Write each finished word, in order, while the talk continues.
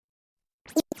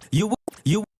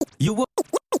You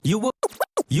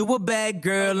a bad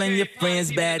girl and your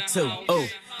friends bad too. Oh,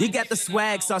 you got the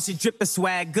swag, saucy drippin'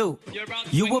 swag goo.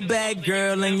 You a bad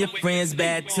girl and your friends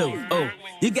bad too. Oh,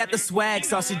 you got the swag,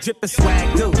 saucy drippin'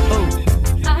 swag goo. Oh.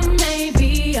 I may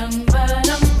be young, but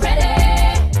I'm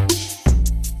ready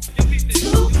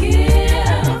to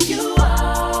give you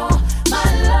all my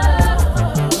love.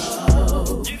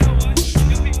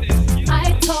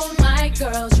 I told my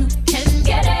girls you can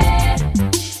get it.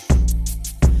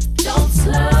 Don't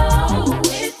slow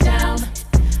it down,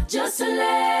 just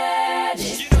let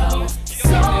it go.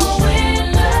 So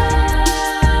in love,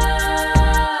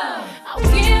 I'll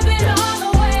give it all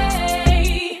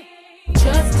away.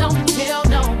 Just don't tell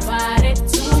nobody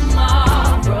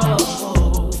tomorrow.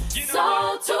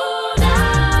 So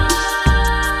tonight,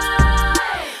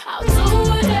 I'll do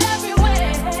it every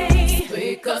way,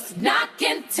 because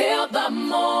knocking till the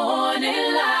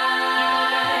morning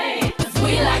light. 'Cause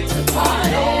we like to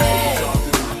party.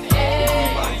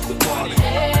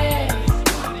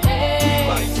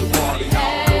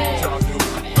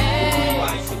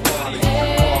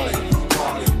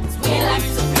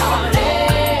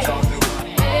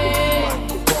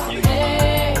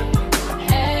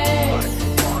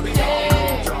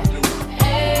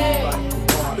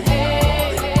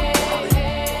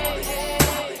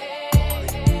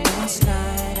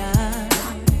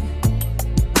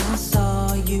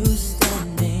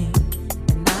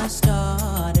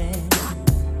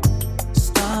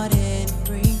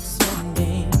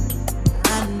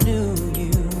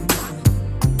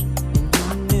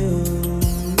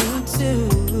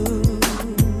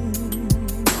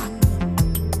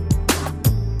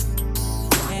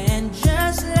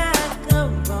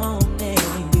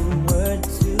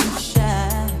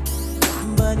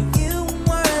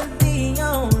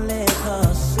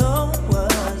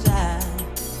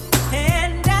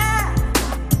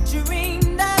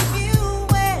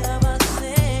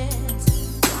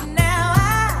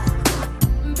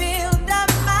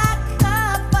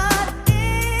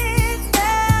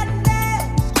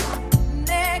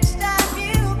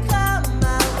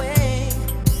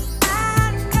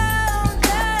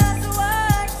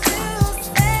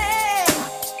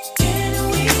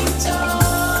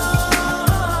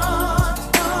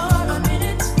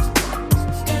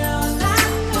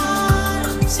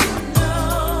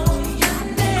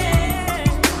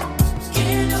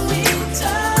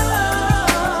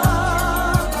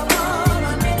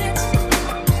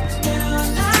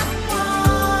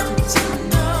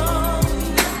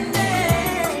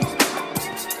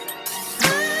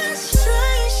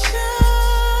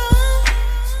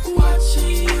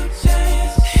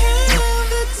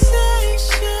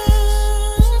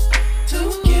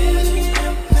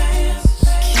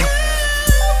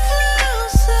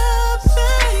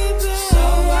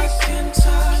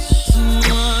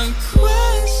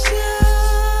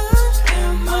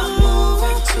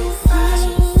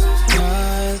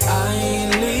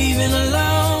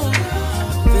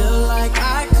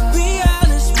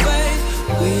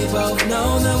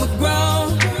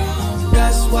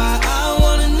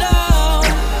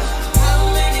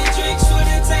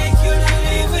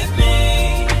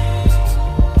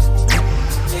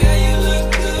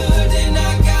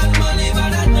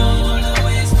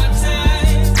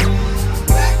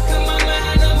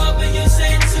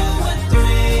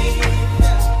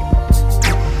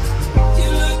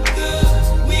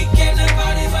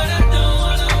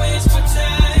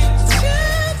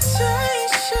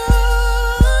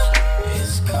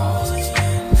 Calling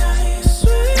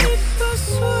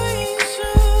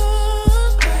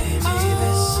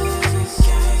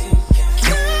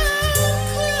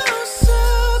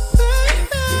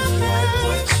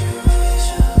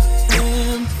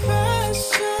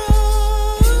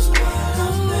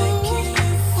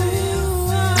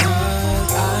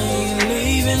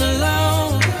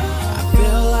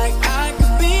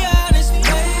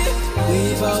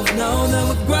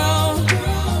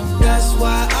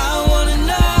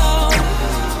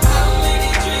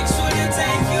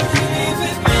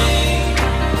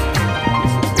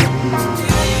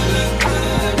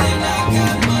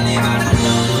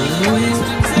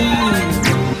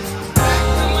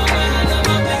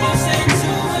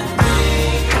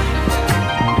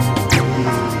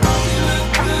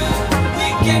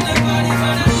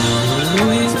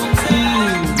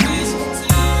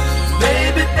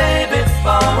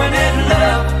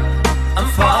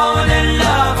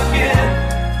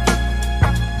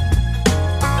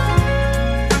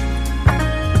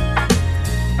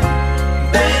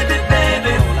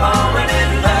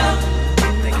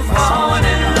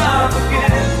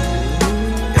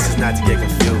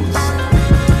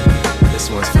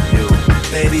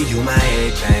baby, you my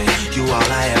everything. You all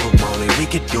I ever wanted. We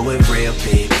could do it real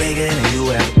big, bigger than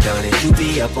you ever done it. You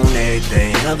be up on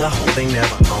everything, other whole thing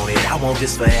never own it. I want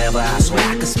this forever, I swear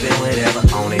I could spend whatever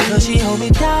on it. Cause she hold me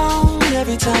down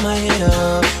every time I hit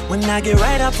her. When I get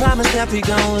right, I promise that we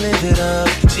gon' live it up.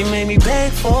 She made me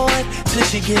beg for it till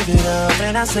she give it up.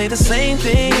 And I say the same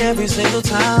thing every single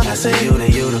time. I say you the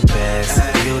best,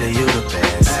 you the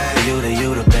best, you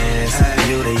the best,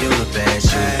 you the best, you the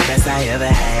best I ever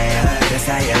had, best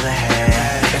I ever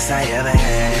had, best I ever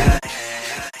had.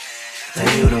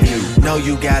 You know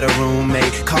you got a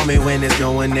roommate. Call me when there's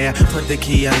no one there. Put the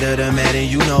key under the mat and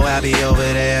you know I'll be over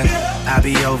there. I'll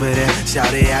be over there,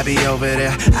 shout it, I'll be over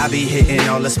there. I'll be hitting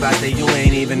all the spots that you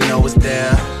ain't even know is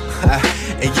there.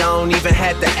 And you don't even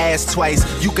have to ask twice.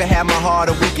 You can have my heart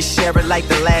or we can share it like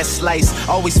the last slice.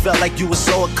 Always felt like you were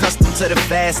so accustomed to the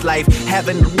fast life.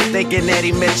 Having thinking that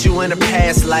he met you in a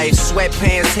past life.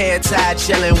 Sweatpants, hair tied,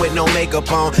 chilling with no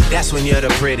makeup on. That's when you're the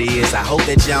prettiest. I hope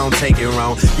that y'all don't take it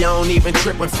wrong. You don't even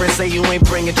trip when friends say you ain't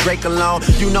bringing Drake along.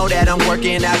 You know that I'm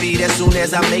working, I'll be there soon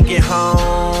as I make it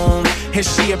home. And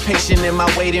she a patient in my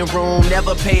waiting room.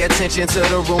 Never pay attention to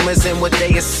the rumors and what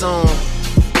they assume.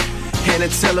 And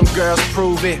until them girls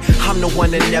prove it, I'm the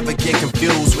one that never get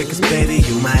confused with. Cause baby,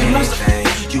 you my everything.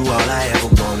 You all I ever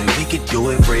wanted. We could do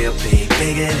it real big,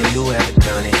 bigger than you ever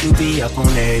done it. You be up on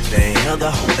everything, other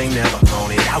whole thing never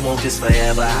own it. I want this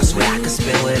forever, I swear I could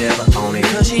spend whatever on it.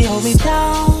 Cause she hold me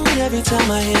down every time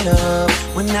I hit her.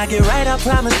 When I get right, I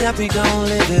promise that we gon'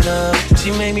 live it up. She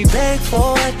made me beg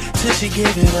for it till she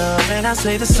give it up. And I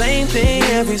say the same thing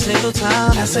every single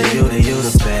time. I say you the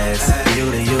best, you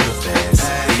the best,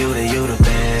 you the best, you the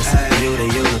best,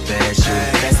 you the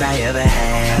best I ever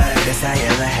had, best I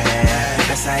ever had,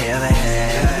 best I ever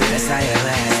had, best I ever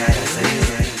had.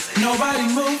 Nobody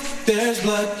move, there's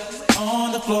blood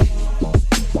on the floor,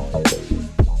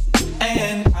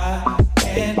 and I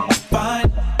can't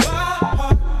find my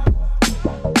heart.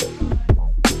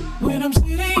 When I'm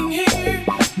sitting here,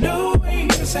 knowing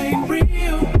this ain't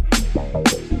real,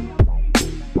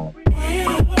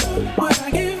 when I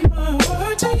give my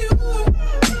heart to you.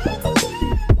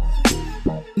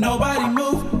 Nobody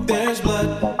move, there's blood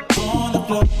on the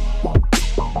floor,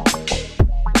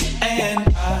 and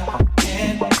I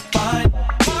can't find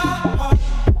my heart.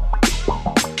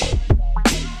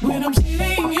 When I'm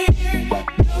sitting here,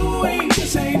 knowing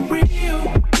this ain't real,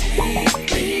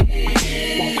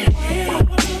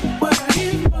 when I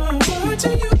give my heart to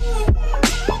you.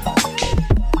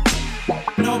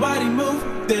 Nobody move,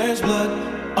 there's blood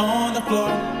on the floor,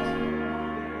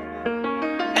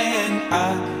 and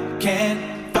I can't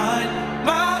find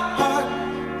my heart.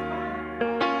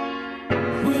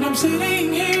 When I'm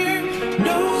sitting here,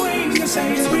 knowing this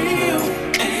ain't real,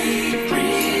 ain't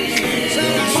real.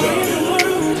 So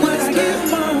when I give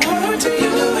my heart to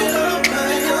you,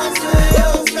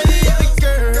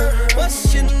 girl,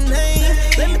 what's your name?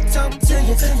 Let me talk to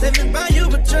you, let me buy you a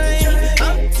drink.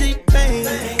 I'm T-Pain,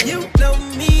 you know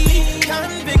me.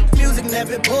 Convict music,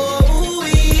 never boy.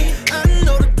 I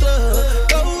know the club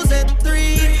goes at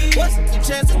 3. What's the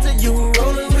chances of you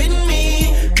rolling with me?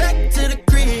 Back to the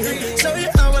crib, show you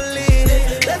how I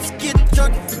live. Let's get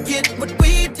drunk, forget what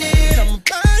we did. I'ma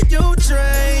buy you a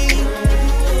drink.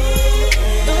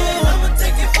 Oh, I'ma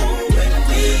take it home with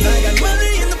me. I got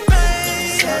money in the bank.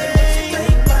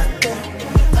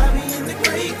 I be in the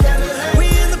great Cadillac. We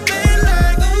in the bed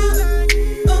like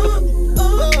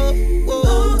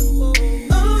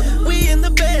we in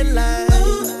the bed like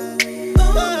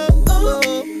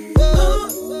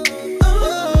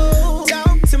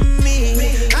talk to me,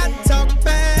 I talk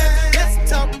back. Let's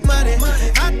talk money,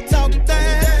 I talk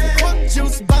that. Quart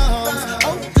juice bombs,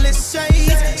 Oakley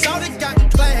shades, so they got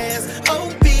class. Oh,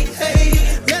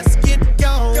 behave, let's get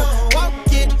gone, walk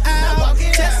it out,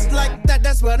 just like that.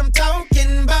 That's what I'm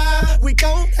talking about. We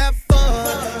gon' have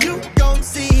fun, you gon'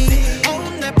 see.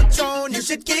 On that Patron, you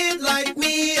should get like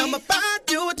me. I'ma buy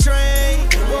you a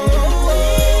drink.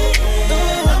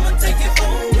 I'ma take it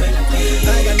home with me.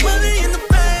 I got money in the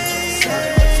bank.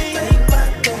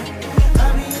 I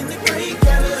be in the great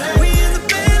Cadillac. We in the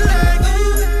bed like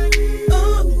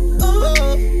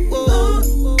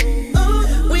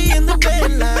we in the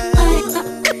bed like.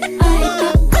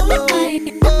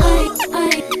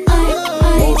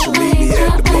 Won't you meet me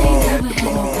at the bar?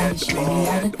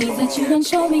 All the things that you done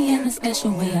show me and the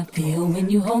special way I feel when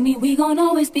you hold me. We gon'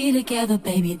 always be together,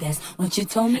 baby. That's what you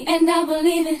told me, and I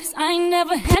believe it. 'Cause I ain't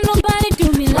never had nobody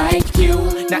do me like you.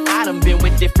 Now I done been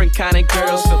with different kind of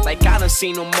girls. Feel like I done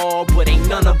seen them all, but ain't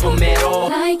none of them at all.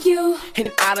 Like you.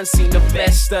 And I done seen the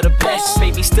best of the best.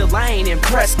 Baby, still I ain't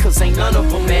impressed, 'cause ain't none of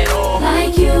them at all.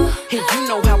 Like you. And you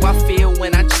know how I feel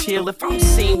when I chill kill. If I'm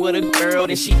seen with a girl,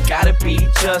 then she gotta be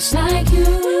just like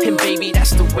you. And baby,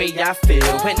 that's the way I feel.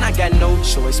 And I got no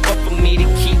choice but for me to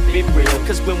keep it real.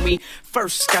 Cause when we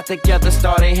first got together,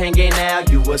 started hanging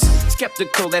out, you was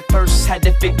skeptical at first, had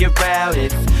to figure out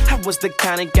if I was the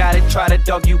kind of guy that try to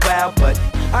dog you out. But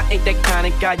I ain't that kind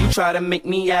of guy you try to make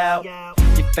me out.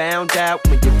 You found out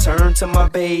when you turned to my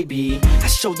baby. I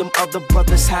showed them other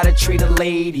brothers how to treat a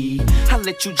lady. I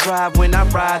let you drive when I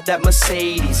ride that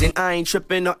Mercedes. And I ain't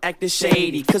tripping or acting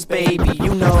shady. Cause baby,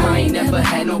 you know I ain't never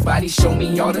had nobody show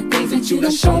me all the things that you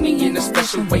done show me. In a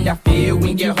special way I feel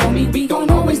when you're homie. We gon'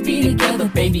 always be together,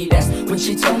 baby. That's when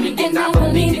she told me, and I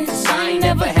believe it. Cause I ain't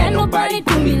never had nobody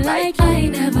do me like I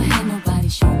ain't never had nobody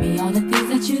show me all the things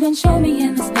that you done show me.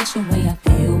 In the special way I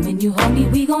feel when you hold me.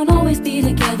 We gon' always be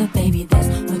together, baby. That's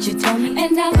what you told me,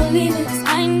 and I believe it. Cause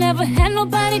I ain't never had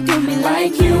nobody do me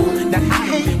like you.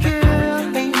 Hey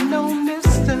girl, ain't no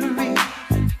mystery.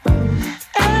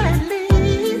 At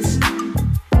least,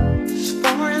 as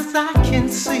far as I can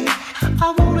see,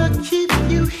 I wanna keep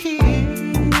you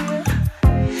here,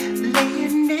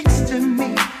 laying next to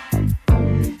me,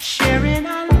 sharing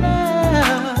our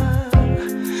love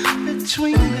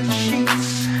between the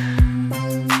sheets.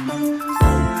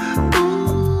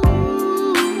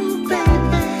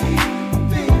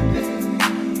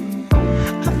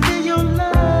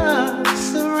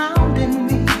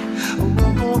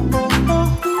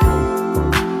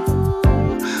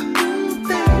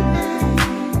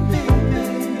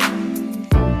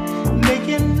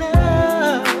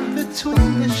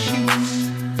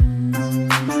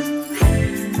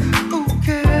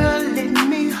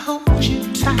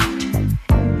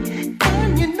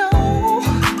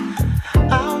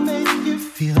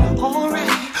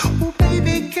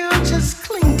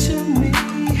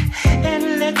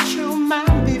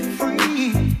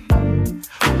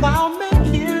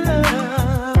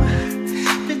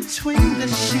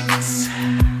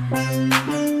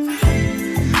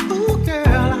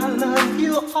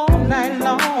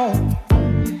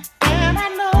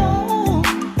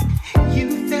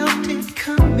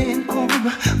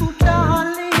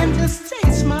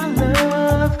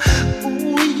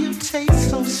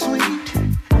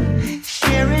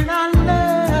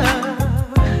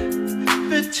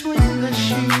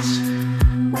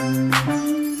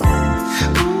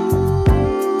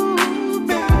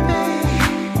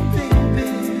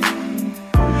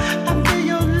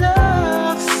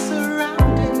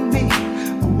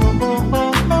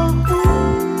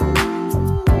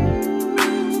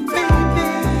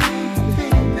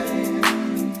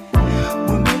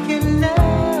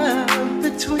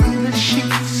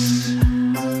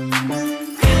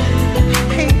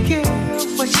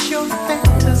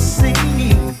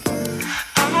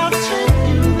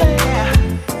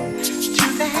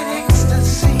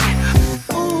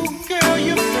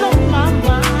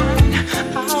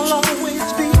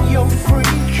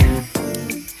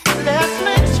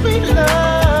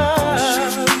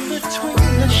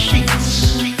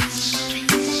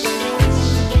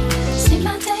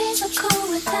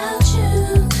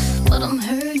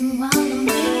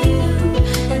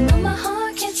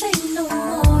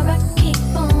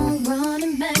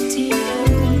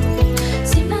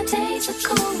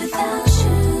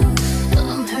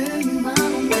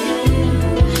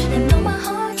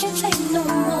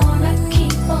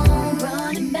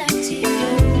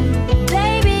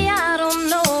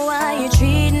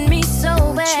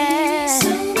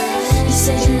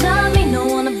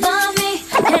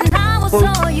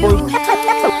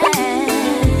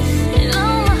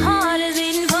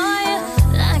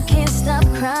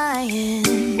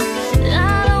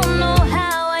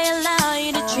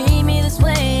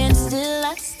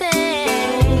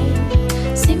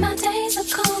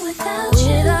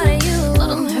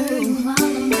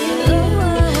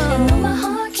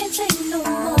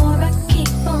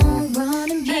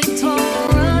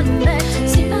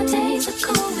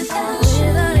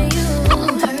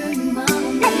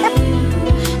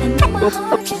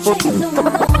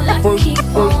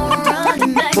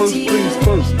 First things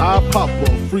first, I pop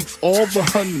up, freaks all the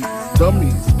honeys,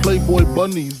 dummies, playboy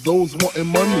bunnies, those wanting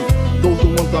money. Those the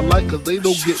ones I like cause they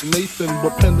don't get Nathan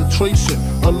but penetration.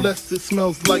 Unless it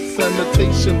smells like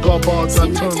sanitation. Garbage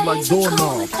I turn like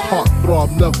doorknobs. Heart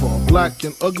throb never, black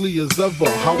and ugly as ever.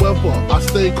 However, I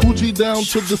stay coochie down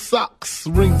to the socks.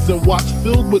 Rings and watch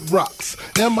filled with rocks.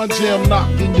 And my jam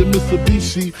knocking your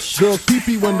Mitsubishi. Girls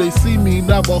pee-pee when they see me.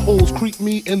 Navajos creep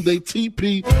me in they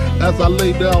teepee. As I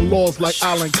lay down laws like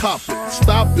Alan Coppet.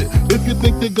 Stop it, if you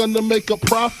think they're gonna make a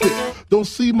profit. Don't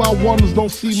see my ones, don't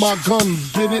see my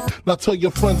guns. Get it? Now tell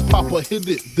your friends papa hit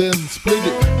it, then split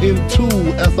it in two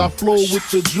as I flow with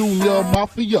the junior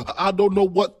mafia. I don't know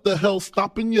what the hell's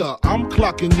stopping ya. I'm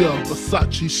clocking ya,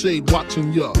 Versace shade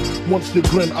watching ya. Once you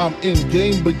grin, I'm in,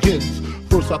 game begins.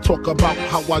 First I talk about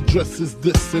how I dress is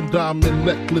this, and diamond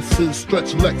necklaces,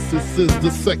 stretch Lexuses. The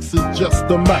sex is just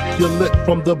immaculate.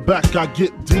 From the back I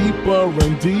get deeper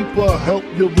and deeper, help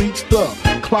you reach the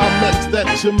climax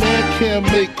that your man can't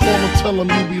make. Call him, tell him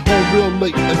you be home real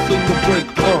late and sing the break.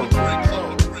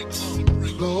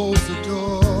 Close the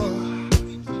door.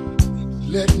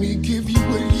 Let me give you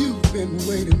what you've been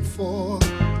waiting for.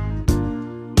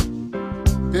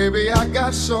 Baby, I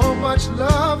got so much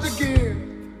love to give,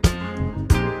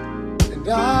 and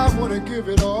I wanna give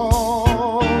it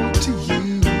all to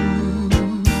you.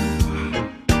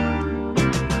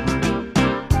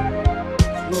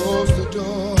 Close the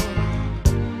door.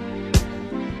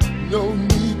 No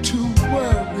need to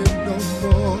worry no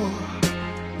more.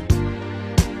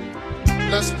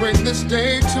 Let's bring this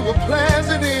day to a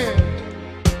pleasant end.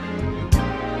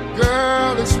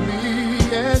 Girl, it's me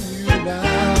and you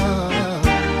now.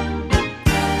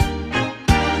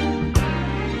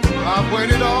 I've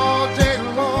waited all day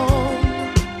long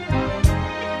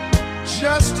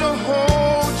just to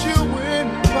hold you in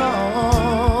my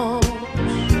arms,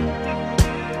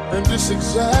 and it's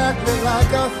exactly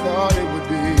like I thought it would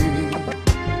be.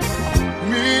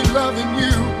 Me loving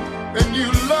you and you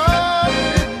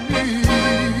loving me.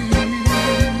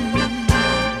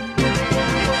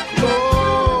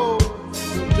 Close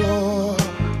the door.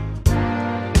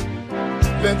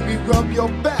 Let me rub your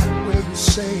back where you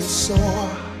say it's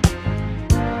sore.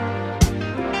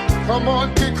 Come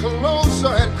on, get closer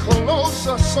and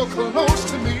closer, so close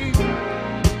to me.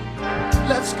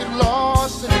 Let's get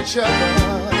lost in each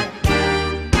other.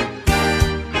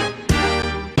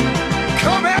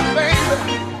 Come here,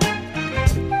 baby.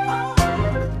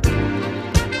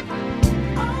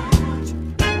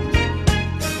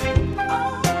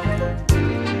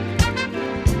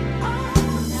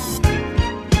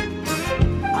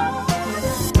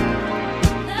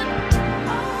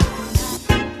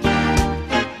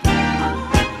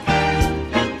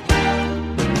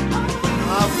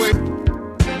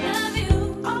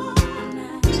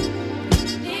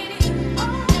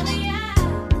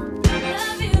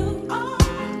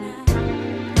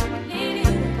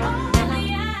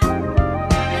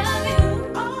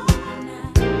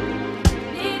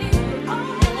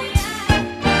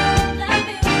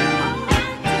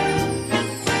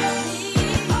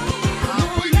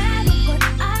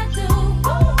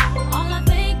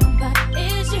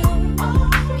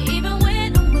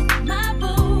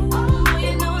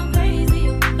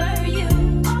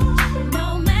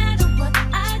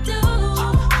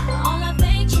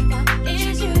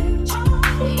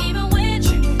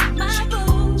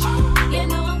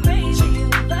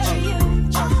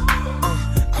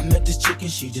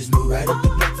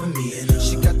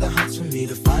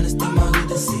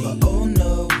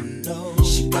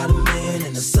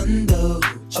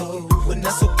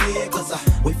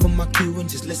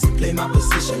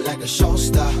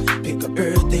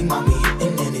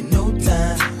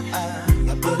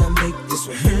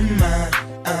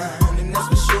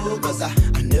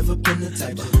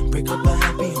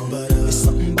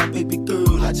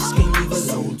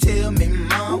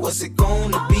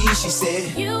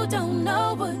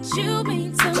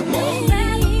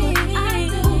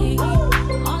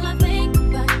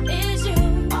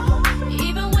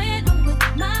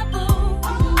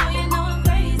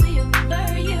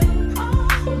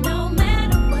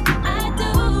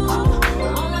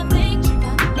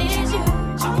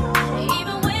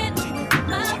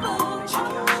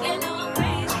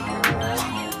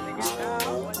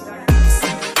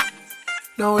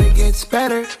 No, it gets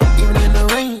better, even in the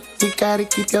rain. You gotta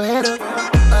keep your head up.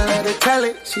 I let her tell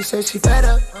it, she said she fed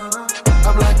up.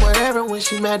 I'm like whatever, when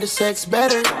she mad the sex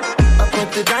better. I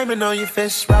put the diamond on your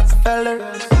fist, Rockefeller.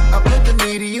 I put the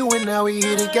me to you and now we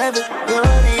here together. You're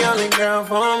the only girl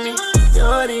for me.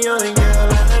 You're the only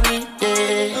girl I need,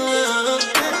 yeah.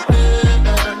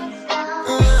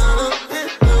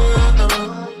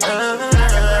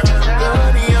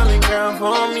 You're the only girl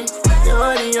for me.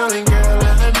 You're the only girl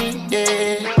I need,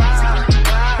 yeah.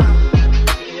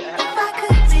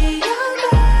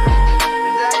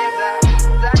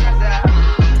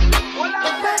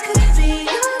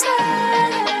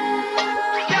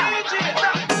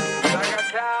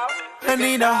 I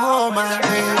need to hold my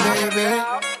hand, baby.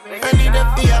 I need to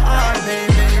feel your heart,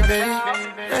 baby.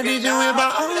 I need you in my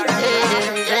arms,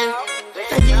 yeah.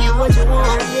 I give you what you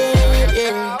want,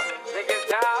 yeah.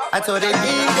 I told the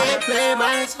DJ play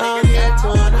my song, yeah,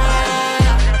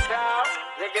 tonight.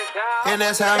 And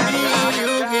that's how me and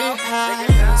you get high.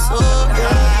 So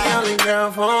you're the only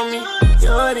girl for me.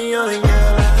 You're the only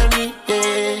girl I need,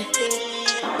 yeah.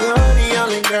 You're the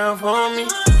only girl for me.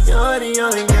 You're the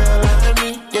only girl I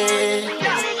need, yeah.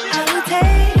 I will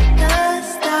take the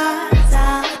stars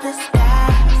out the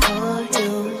sky for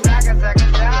you.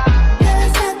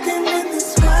 There's nothing in this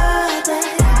world that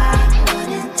I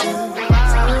wouldn't do.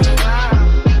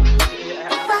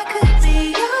 If I could be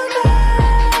your girl,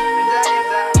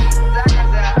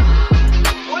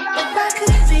 if I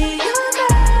could be your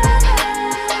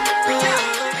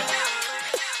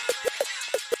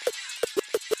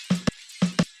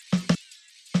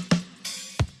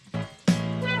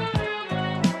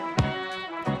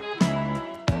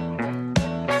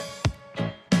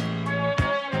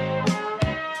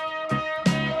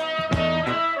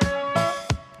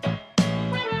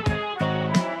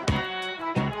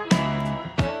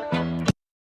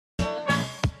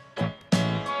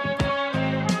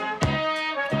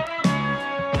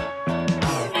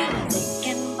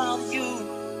thinking about you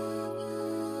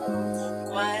for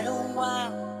quite a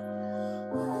while.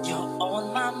 You're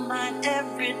on my mind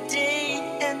every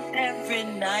day and every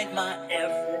night. My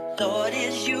every thought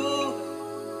is you.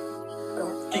 The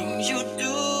things you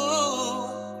do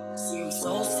seem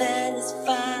so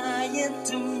satisfying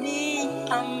to me.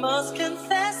 I must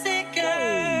confess it,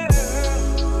 girl.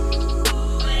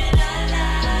 When I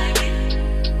like it,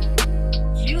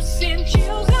 you send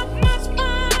chills up my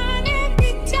spine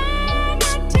every time I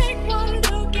take one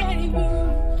look at you.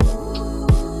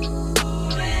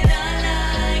 When I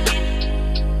like it,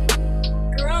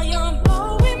 girl, you're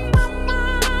blowing my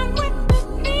mind with the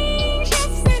things you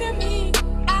say to me.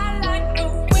 I like the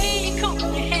way you comb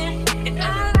your hair, and I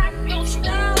like your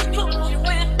style of clothes you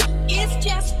wear. It's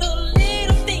just the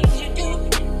little things you do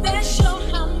that show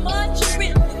how much you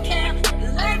really care.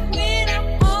 Like when I'm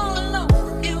all alone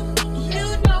with you, you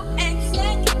know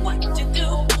exactly what to do.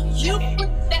 You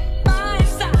put that fire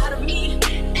inside of me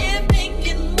and make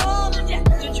it more than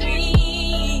just a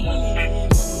dream.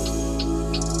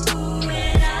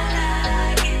 When I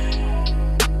like it,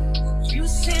 you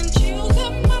send chills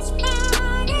up my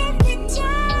spine every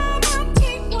time I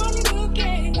take one look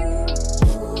at you.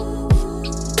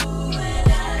 When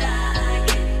I like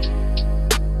it,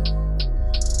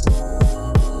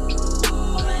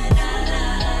 when I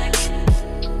like it,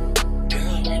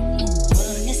 girl, let me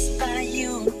run this by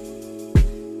you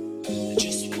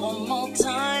just one more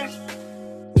time.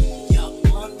 You're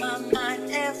on my mind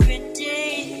every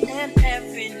day and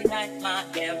every night. My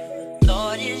every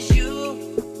thought is you.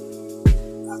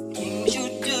 The things you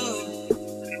do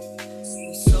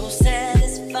seem so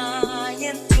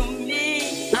satisfying to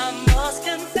me. I must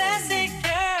confess it,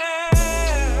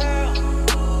 girl.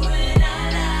 When I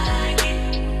like it,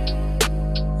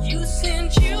 you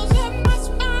send chills up my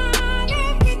spine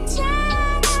every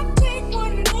time I take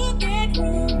one look at you.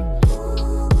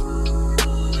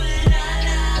 When I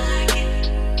like it,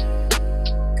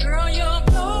 girl, you're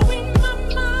blowing my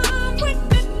mind with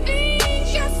the things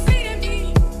you say to me.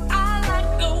 I like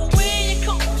the way you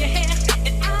comb your hair,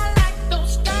 and I like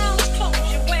those stylish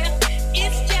clothes you wear.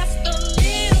 It's just the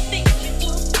little things you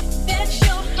do that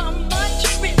show how much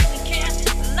you really care.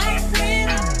 Like when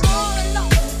I'm all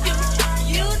alone with you,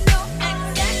 you know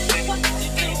exactly what to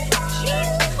do. You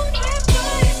put that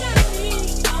fire inside of me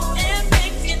and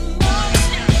make it more than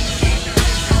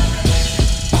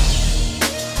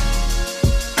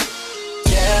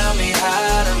Tell me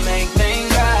how to make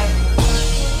things right,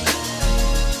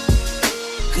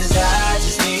 'cause I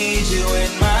just need you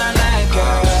in my life,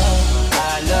 girl.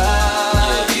 I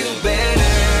love you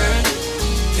better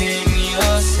than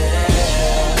yourself,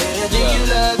 better than you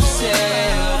love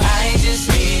yourself. I just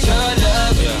need your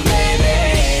loving, baby.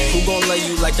 Who gon' love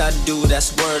you like I do?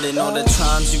 That's word. And all the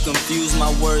times you confuse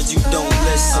my words, you don't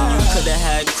listen. You coulda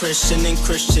had Christian and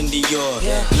Christian Dior.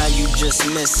 Now you just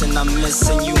missing, I'm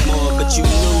missing you more. But you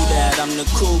knew that I'm the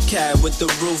cool cat with the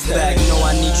roof back. No,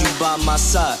 I need you by my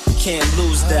side, can't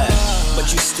lose that.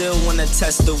 But you still wanna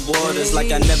test the waters,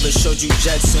 like I never showed you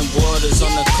jets and waters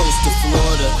on the coast of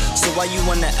Florida. So why you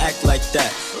wanna act like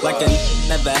that? Like I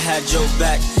never had your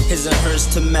back, his and hers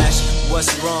to match.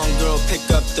 What's wrong, girl? Pick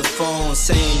up the phone,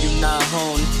 saying you not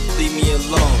home, leave me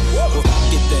alone. Well,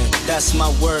 f it then, that's my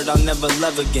word, I'll never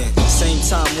love again. Same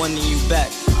time wanting you back,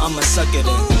 I'ma suck it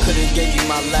in. Could've gave you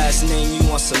my last name, you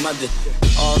want some other.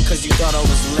 All 'cause you thought I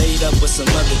was laid up with some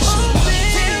other shit.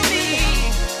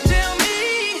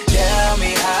 Tell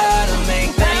me how to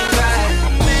make things right,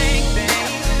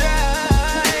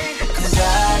 'cause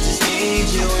I just need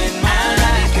you in my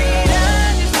life, girl.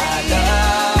 I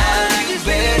love you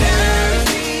better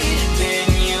than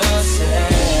yourself,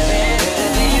 better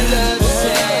than you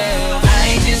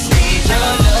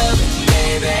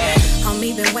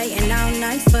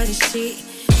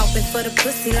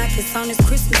pussy like it's on his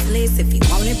Christmas list. If he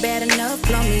want it bad enough,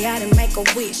 blow me out and make a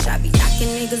wish. I be knocking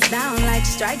niggas down like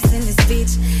strikes in this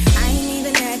bitch. I ain't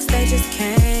even asked, they just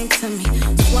came to me.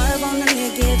 Swerve on the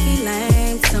nigga if he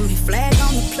lame to me. Flag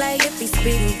on the play if he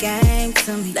spitting game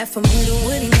to me. Left him with a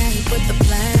woody, now he put the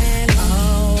plan.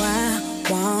 Oh, I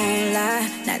won't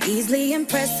lie, not easily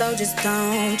impressed, so just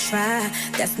don't try.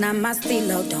 That's not my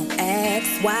stilo, don't ask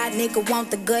why. Nigga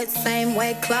want the guts same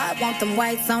way Claude want them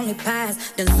whites only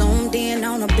pies. Done zoomed in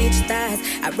on a bitch thighs.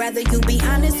 I'd rather you be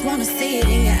honest, wanna see it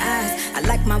in your eyes. I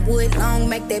like my wood long,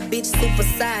 make that bitch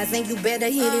supersize. And you better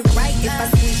hit it right if I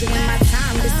squeeze you in my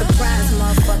time. This surprise,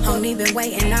 motherfucker. Homie been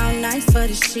waiting all night for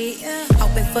the shit.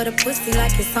 Hoping for the pussy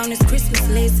like it's on his Christmas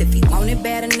list. If he want it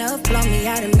bad enough, blow me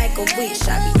out and make a wish.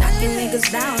 I be knocking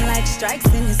niggas down like strikes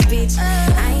in this bitch.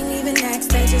 I ain't even asked,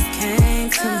 they just came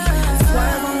to me.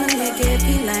 Swerve on the nigga if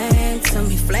he lame to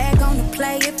me. Flag on the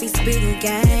play if he spitting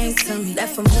game to me.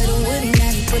 Left him with a woody,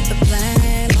 now he put the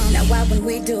plan on. Now why when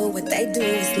we do what they do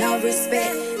is no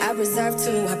respect. I reserve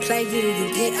to, I play you,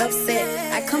 you get upset.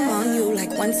 I come on you like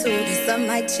 1, 2, then some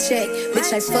might check.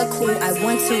 Bitch, I fuck who I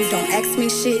want to, don't ask me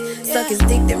shit. Suck his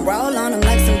dick, then roll on him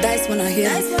like some dice when I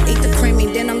hit him. Eat the creamy,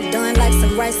 then I'm done like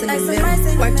some rice in the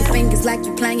middle. Work your fingers like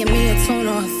you playing me a tune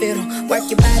or a fiddle. Work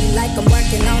your body like I'm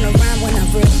working on a rhyme when I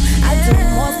riddle. I do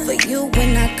more for you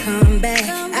when I come back.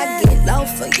 I get low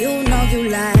for you, know you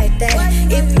like that.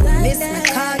 If you miss my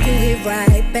call, you hit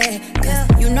right back.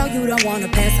 Cause you know you don't wanna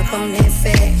pass up on that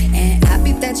fact. And I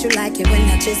beep that you like it when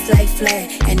I just lay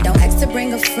flat. And don't ask to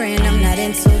bring a friend, I'm not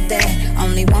into that.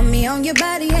 Only want me on your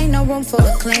body, ain't no room for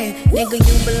a clan. Nigga,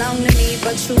 you belong to me,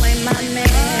 but you ain't my man.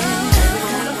 I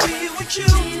wanna be with you,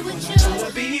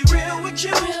 wanna be real with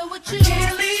you. I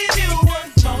can't leave you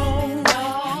alone. I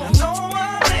know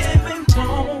I'm living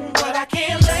wrong, but I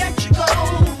can't let you go.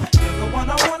 You're the one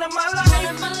I want in my life.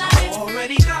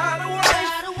 Already got away.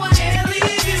 Can't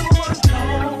leave you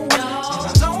alone.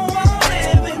 I know I'm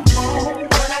living wrong,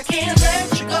 but I can't let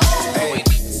you go. Hey.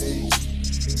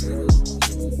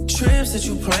 Trips that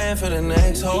you plan for the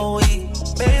next whole week.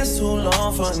 Bands too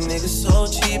long for a nigga so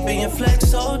cheap. And your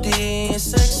flex OD and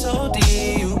sex OD.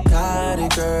 You got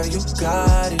it, girl, you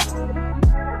got it.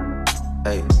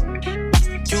 Hey.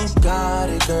 You got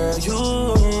it, girl,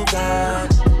 you got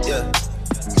it. Yeah.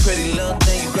 Pretty little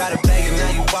thing, you got it begging, now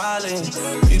you wildin'.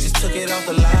 You just took it off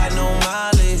the line, no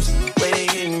mileage. Way they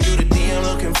hitting you, the DM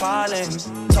looking violent.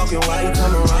 Talking while you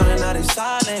come around and now they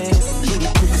silent. You be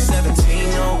quick at 17,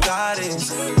 no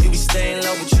guidance. You be staying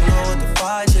low, but you know what the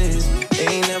fight is. They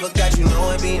ain't never got you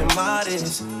know it being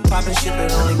modest. Poppin' shit,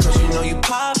 but only cause you know you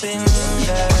poppin',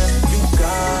 yeah. You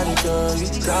got it, girl, you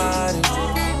got it.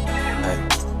 Hey.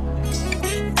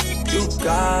 You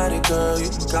got it, girl, you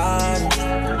got it.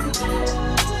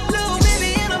 Little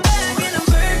baby in the back and I'm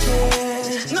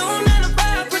working. No 9 to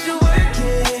 5, put the work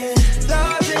in.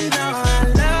 Love and all, I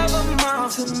love them all.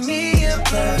 To me, you're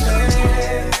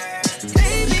perfect.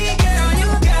 Baby girl, you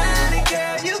got it,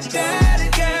 girl, you got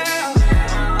it, girl.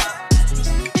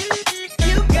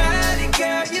 You got it,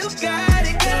 girl, you got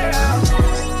it, girl.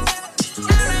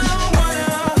 I don't wanna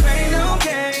play no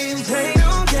games, play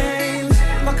no games.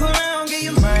 Fuck around, get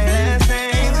you my last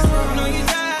name. Know you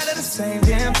tired of the same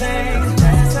damn thing.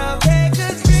 That's okay,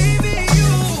 cause baby, you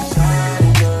got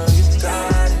it, girl, you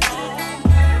got it.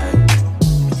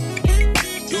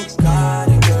 You got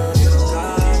it, girl, you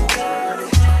got it.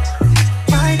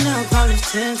 Right now, probably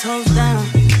 10 toes down.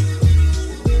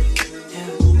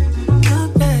 Yeah.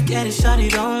 Look back at it, shawty,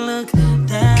 don't look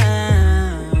down.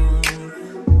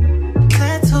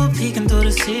 Tattoo peeking through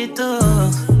the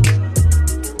see-through.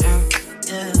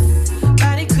 Yeah.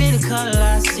 Body critical,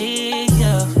 I see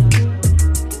you.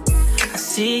 I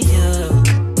see you.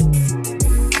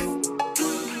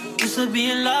 Used to be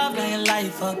in love, now your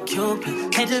life a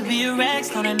Cupid. Hate to be a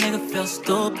Rex, know that nigga feel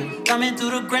stupid. Thumbing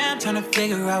through the gram, trying to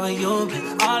figure out where you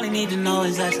been. All I need to know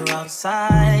is that you're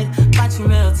outside. Watch you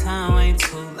real time, ain't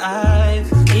too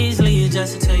live. Easily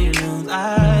adjusted to your new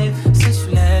life. Since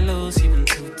you let loose, you been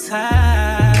too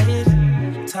tight.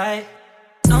 Tight.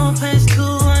 No place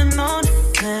to unknown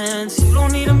plans. You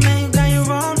don't need a man, you got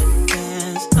your own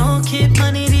plans. No kid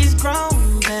money, these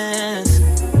grown bands.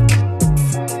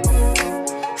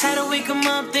 Had to wake them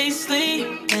up, they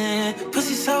sleepin'.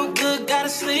 Pussy so good, gotta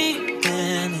sleep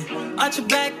in. Arch your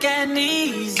back and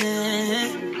knees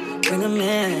in. Bring them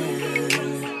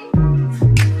in.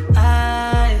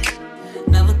 I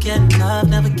never get enough,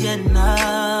 never get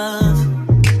enough.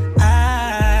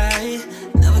 I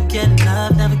never get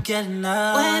enough, never get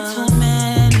enough. Way too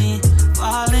many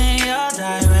fall in your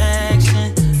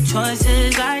direction.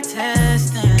 Choices like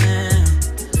testing,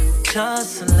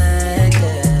 just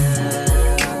selective.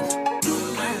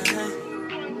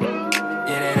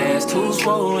 too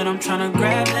swole and I'm tryna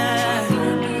grab that.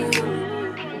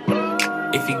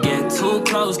 If you get too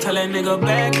close, tell that nigga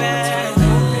back.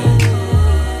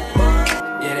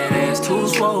 Yeah, that ass too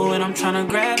swole and I'm tryna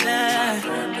grab that.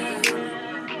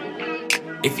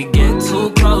 If you get too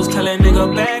close, tell that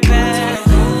nigga back.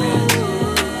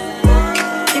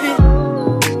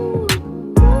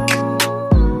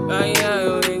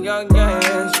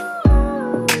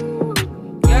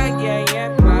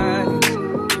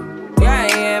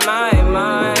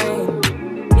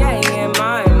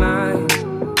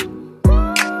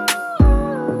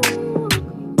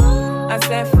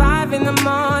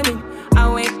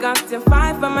 To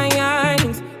fight for my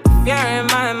yearnings. Fear in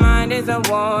my mind is a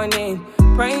warning.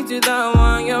 Pray to the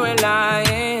one you're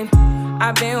relying.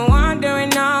 I've been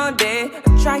wandering all day. I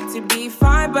tried to be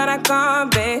fine, but I can't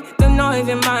be. The noise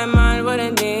in my mind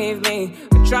wouldn't leave me.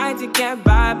 I tried to get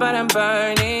by, but I'm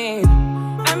burning.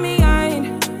 And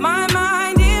behind my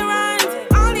mind, it runs.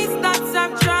 All these thoughts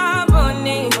of trouble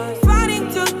me. Fighting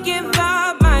to give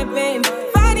up my pain.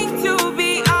 Fighting to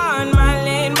be on my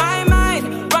lane. My mind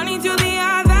running to the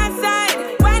other side.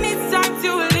 When it's time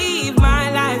to leave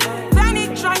my life, then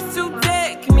it tries to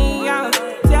take me out.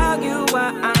 Tell you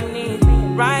what I need,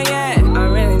 right? Yeah, I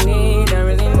really need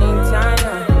time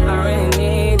now.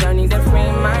 I need to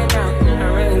free mind now. I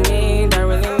really need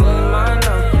mine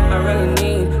now.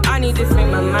 I need to free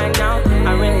my mind now.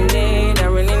 I really need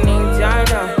time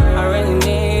now.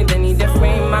 I need to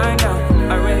free mine now.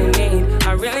 I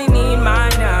really need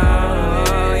mine now.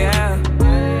 Yeah.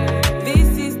 This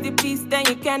is the peace that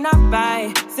you cannot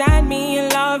buy. Send me a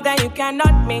love that you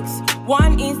cannot mix.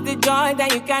 One is the joy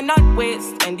that you cannot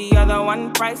waste, and the other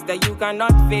one price that you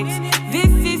cannot fix.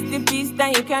 This is the peace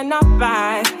that you cannot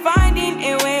buy. Finding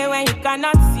a way when you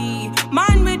cannot see.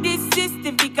 Man with this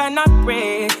system, he cannot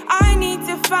pray. I need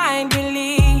to find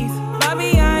release. But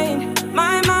behind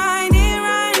my mind, it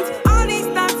runs. All these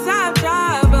thoughts have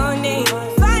trouble me.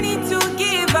 Fighting to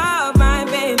give up my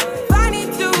pain.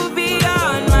 Fighting to be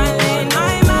on my lane.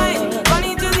 My mind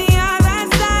running to the other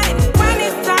side. When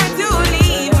it's time to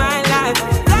leave my life,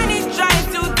 then it tries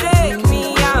to take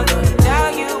me out. Tell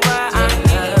you what I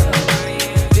need.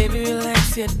 Baby, relax,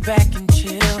 sit back and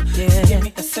chill. Yeah. Give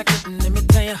me a second and let me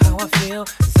tell you how I feel.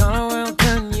 It's all around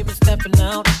town, you've been stepping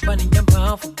out. Running your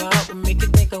mouth about what make you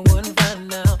think I wouldn't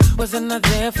find out. Wasn't I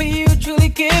there for you, truly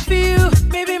cared for you?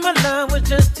 Maybe my love was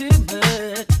just too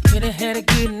much. Could've had a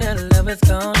good, now the love is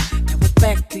gone. Now we're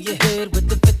back to your head with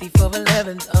the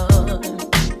 5411s on.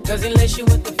 Cause unless you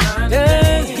with the fine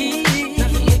does he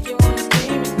make you wanna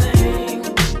scream his name?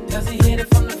 Does he hit it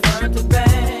from the front to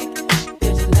back?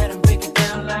 Did you let him break it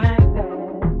down like that?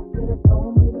 Could've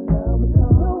told me the love was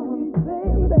gone,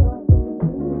 baby.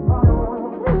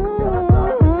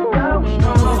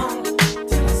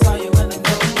 Till I saw you in the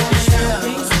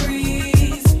shopping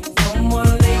sprees. No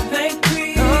more late night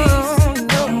creeps.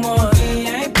 No more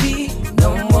VIP. No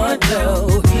more dough.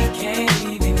 We can't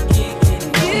even kick it.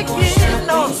 No more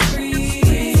shopping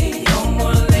sprees. No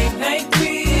more late night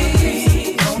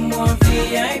creeps. No more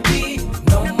VIP.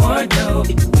 No more dough.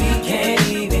 We can't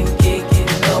even kick it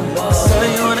no more. Saw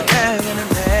you on the app in the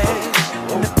bag.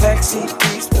 In the backseat,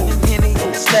 spinning Henny in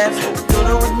the slab. You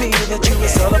know with me that you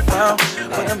was all about.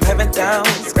 When I'm having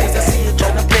downs, cause I see you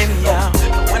tryna play me out.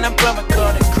 But when I brought my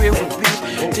car to crib with beef,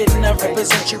 didn't I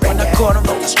represent you when I caught him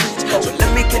on the streets? So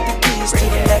let me get the keys to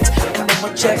the Lex, and then my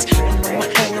checks, and then my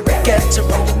hanger baguettes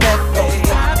around your neck, babe.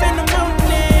 5 in the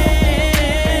morning,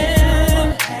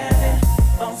 having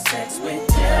phone sex with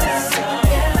you.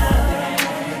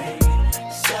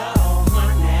 So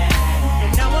honey.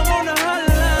 And now I'm on the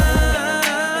hotline,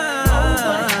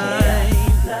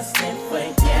 lusting for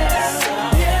you.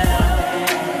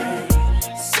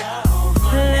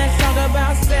 Let's talk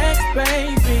about sex,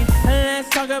 baby. Let's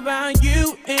talk about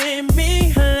you and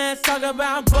me. Let's talk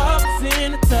about bubbles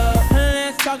in the tub.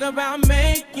 Let's talk about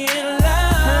making love.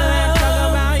 Let's talk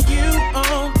about you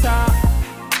on top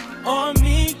or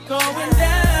me going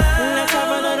down. Let's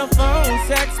have a little phone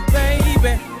sex,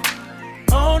 baby,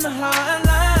 on the hotline.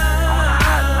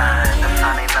 The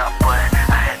sun ain't up, but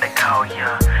I had to call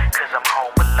ya. Cause I'm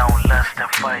home alone,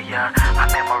 lusting for ya. I'm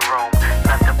in my room,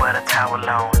 nothing but a towel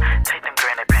on. Take them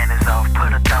granny panties off,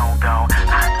 put a thong on.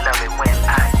 I love it when I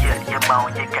hear you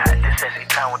moan. You got this sexy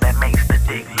tone that makes the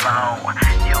dick long.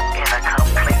 You in a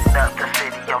complete nut, the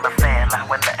city on the fan line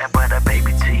with nothing but a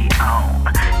baby T on.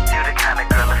 You the kind of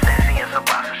girl that's sexy in some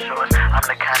boxer shorts. I'm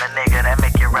the kind of nigga that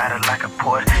make you ride it like a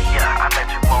Porsche. Yeah, I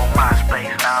met you on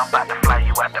MySpace. Now I'm about to fly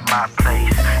you out to my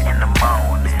place in the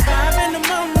morning. 5 in the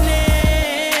morning,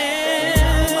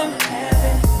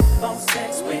 having phone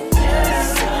sex with you.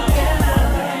 So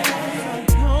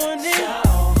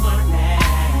honey.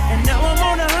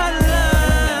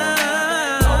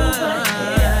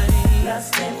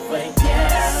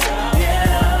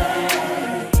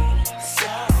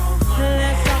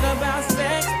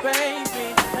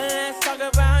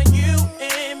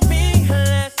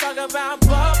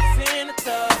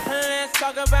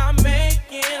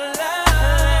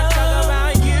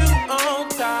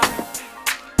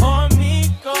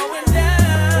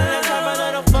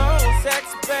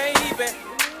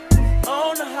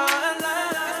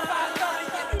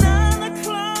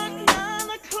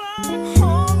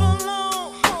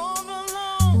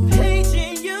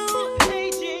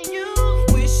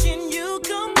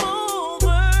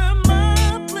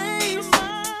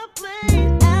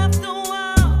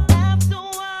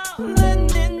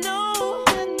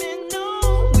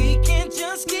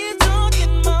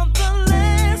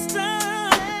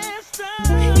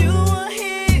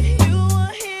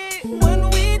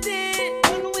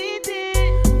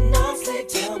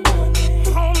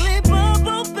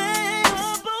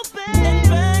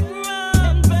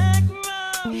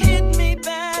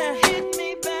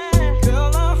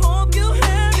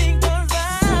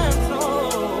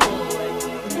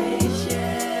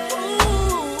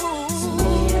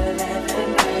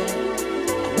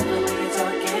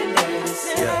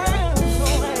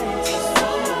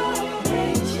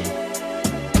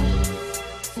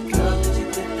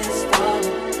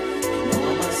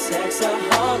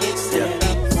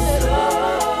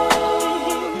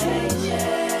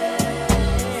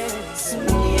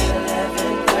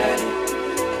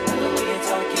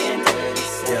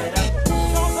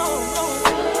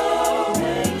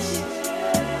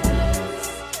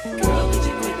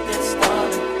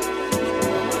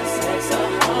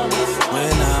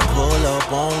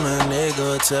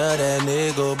 tell that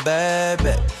nigga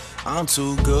baby, I'm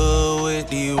too good with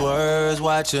these words,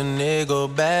 watch a nigga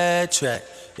backtrack.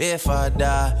 If I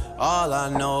die, all I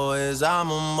know is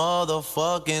I'm a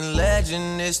motherfucking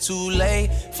legend. It's too late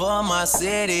for my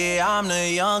city. I'm the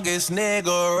youngest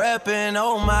nigga reppin'.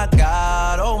 Oh my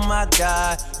God, oh my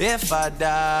God. If I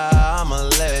die, I'm a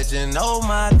legend. Oh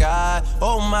my God,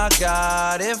 oh my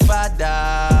God. If I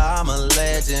die, I'm a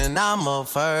legend. I'm a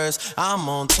first, I'm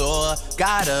on tour.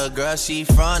 Got a girl, she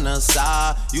from the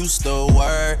south. Used to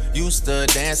work, used to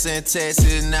dance in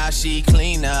Texas. Now she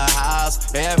clean the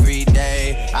house every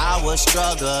day. I was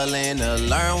struggling to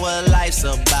learn what life's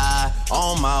about.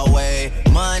 On my way,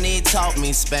 money taught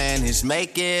me Spanish,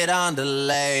 make it on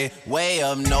delay. Way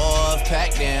up north,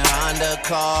 packed in Honda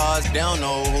cars, they don't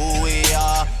know who we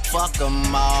are. Fuck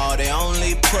them all, they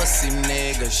only pussy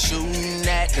niggas shooting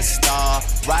at the star.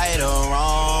 Right or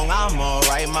wrong, I'ma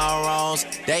right my wrongs.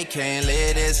 They can't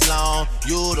live this long,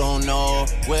 you don't know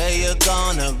where you're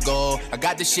gonna go. I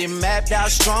got this shit mapped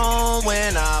out strong.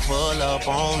 When I pull up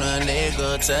on a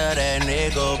nigga, tell that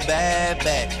nigga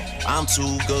back. I'm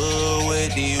too good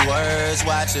with these words,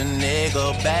 watch a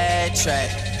nigga backtrack.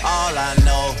 All I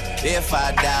know, if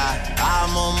I die,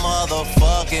 I'm a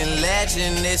motherfucking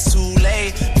legend. It's too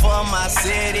late for my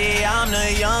city. I'm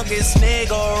the youngest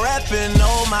nigga reppin'.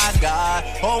 Oh my God,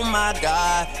 oh my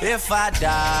God. If I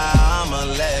die, I'm a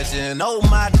legend. Oh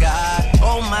my God,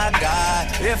 oh my God.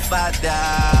 If I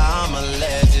die, I'm a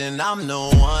legend. I'm the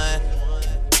one.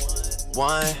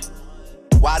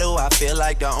 Why do I feel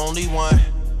like the only one?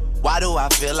 Why do I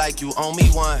feel like you owe me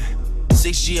one?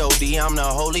 6 G.O.D., I'm the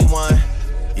holy one.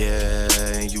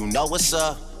 Yeah, you know what's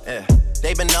up. Yeah.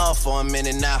 They been off for a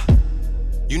minute now.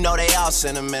 You know they all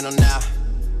sentimental now.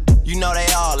 You know they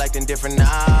all acting different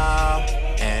now.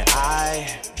 And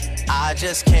I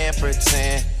just can't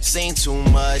pretend. Seen too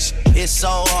much. It's so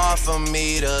hard for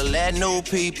me to let new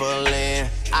people in.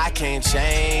 I can't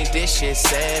change, this shit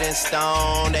set in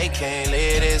stone. They can't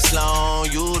live this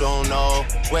long. You don't know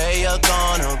where you're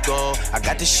gonna go. I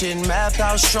got this shit mapped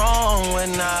out strong.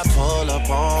 When I pull up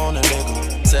on a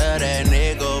nigga, tell that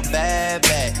nigga back.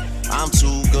 I'm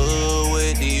too good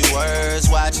with these words,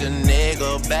 watch a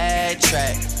nigga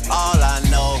backtrack. All I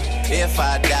know, if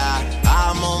I die,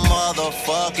 I'm a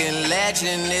motherfucking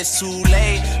legend. It's too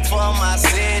late for my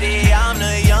city. I'm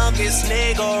the youngest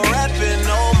nigga reppin'.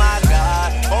 Oh my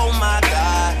God, oh my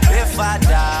God. If I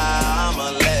die, I'm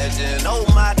a legend. Oh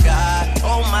my God,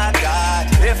 oh my God.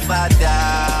 If I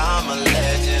die, I'm a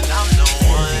legend. I'm the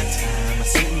one. Every time I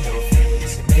see your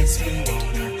face, it makes me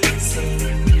wanna sing.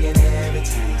 And every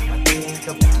time I think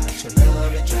about your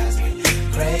love, it drives me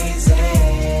crazy.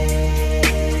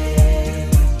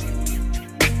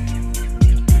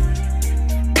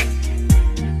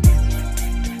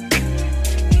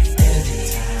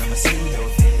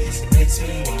 Makes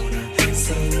me wanna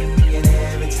sing, and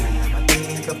every time I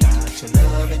think about your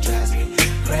love, it drives me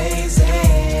crazy.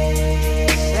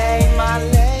 Say, my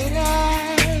lady,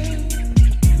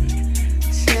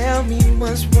 tell me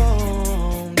what's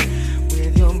wrong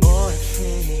with your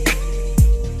boyfriend.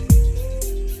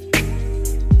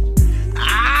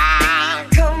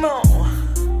 Come on.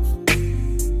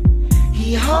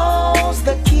 He holds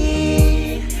the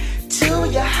key to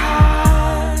your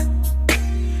heart,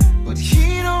 but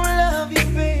he don't love you,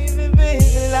 baby,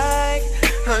 like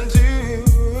I do.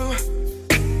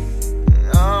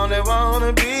 I only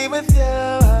wanna be with you.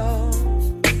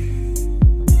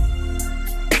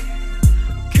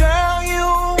 Girl, you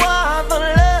are the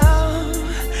love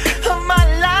of my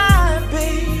life,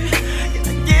 babe.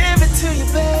 Gonna give it to you,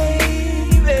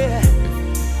 baby.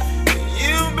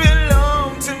 You belong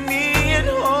to me and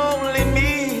only me,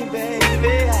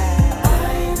 baby.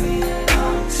 I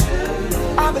belong to you.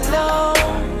 I belong.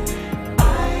 I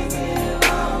give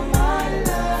all my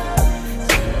love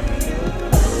to you.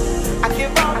 I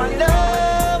give all my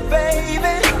love, baby.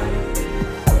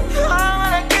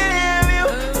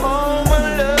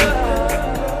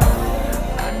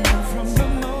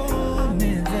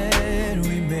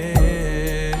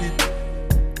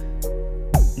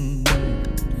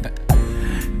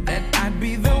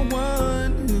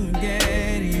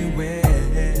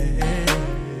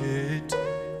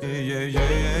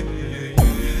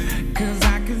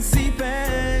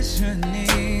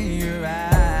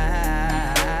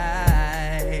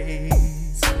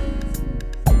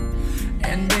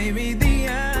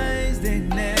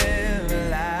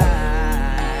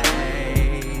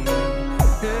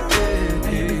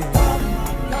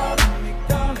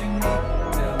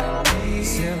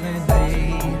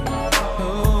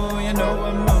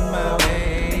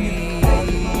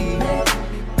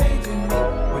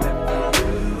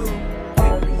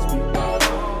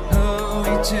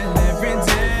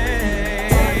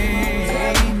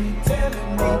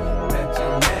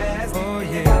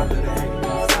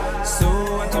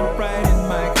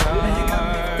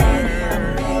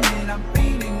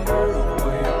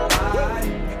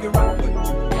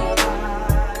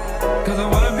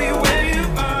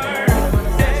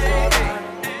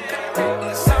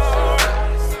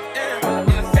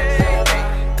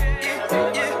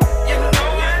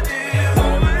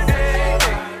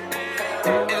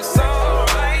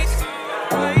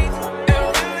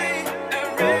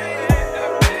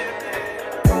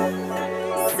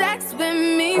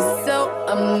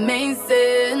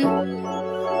 amazing.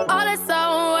 All this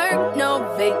all work, no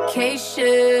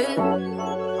vacation.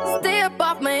 Stay up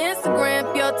off my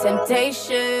Instagram, pure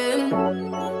temptation.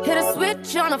 Hit a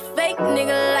switch on a fake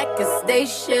nigga like a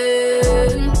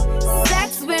station.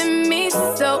 Sex with me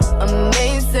so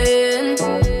amazing.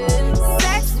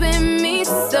 Sex with me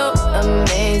so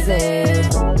amazing.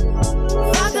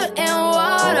 Vodka and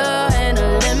water and a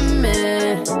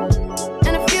lemon.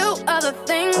 And a few other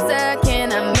things that I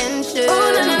cannot mention.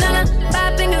 Ooh, na na na na,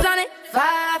 5 fingers on it,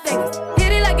 5 fingers.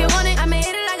 Hit it like you want it, I may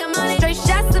hit it like I'm on it. Straight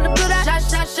shots to the blue dot, shot,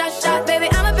 shot, shot, shot. Baby,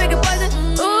 I'ma pick a poison.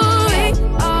 Ooh,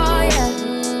 yeah, oh yeah.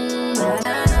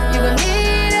 You gon'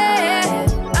 need it.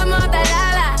 I'm off that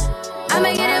la-la. I'ma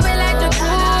get it wet like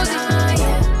jacuzzi.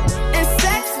 And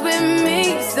sex with me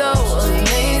so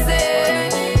amazing.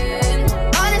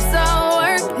 All this all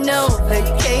work, no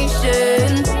vacation.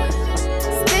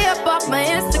 Stay up off my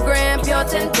Instagram, pure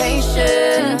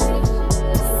temptation.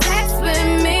 Sex with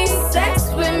me, sex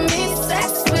with me,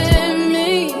 sex with me.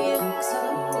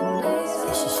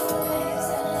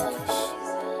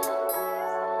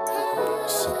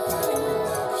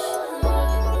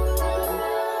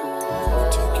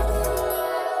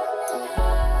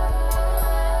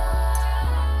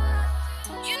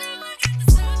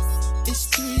 It's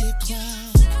 3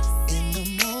 o'clock in the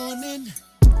morning,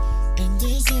 and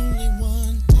there's only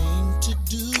one thing to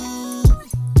do.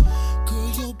 Girl,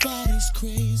 your body's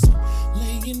crazy,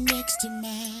 laying next to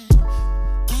mine.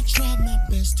 I try my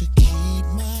best to keep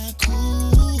my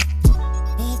cool,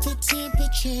 but the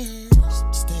temperature's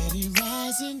steady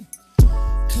rising.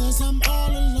 'Cause I'm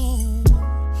all alone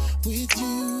with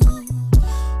you,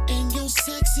 and your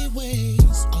sexy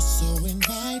ways are so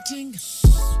inviting.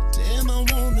 Damn, I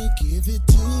wanna give it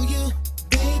to you.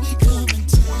 Baby, come and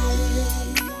take my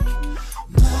hand.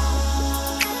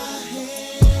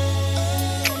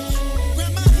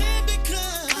 Grab my hand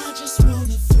because I just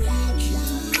wanna freak you.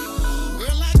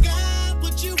 Girl, I got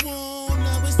what you want.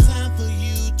 Now it's time for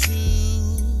you to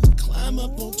climb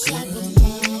up on top of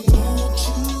me. I want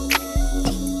you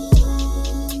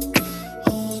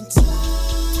on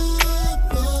top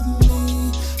of me.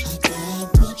 I got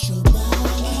what your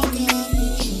body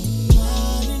needs.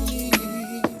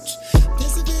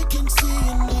 There's a vacancy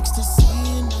in ecstasy,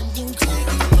 and I'm gonna take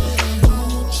it where I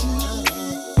want you.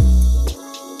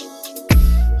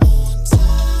 On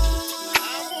top,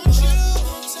 I want you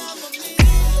on top of me. I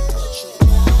got what your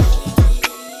body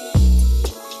needs.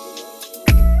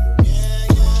 Yeah,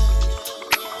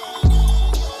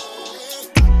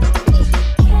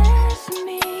 Kiss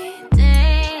me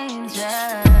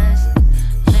dangerous.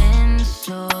 Been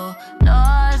so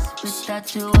lost without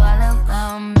you all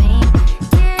around me.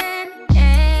 Get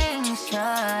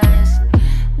anxious.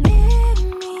 Leave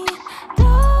me,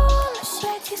 don't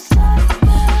expect it's all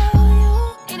about you.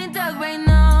 In the dark right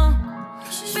now,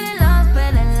 feeling lost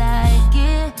but I like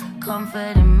it.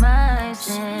 Comfort in my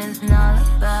sins and all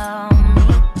about me.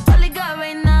 All I got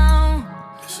right now,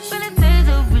 feeling taste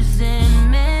of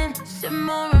resentment.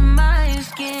 Simmer in my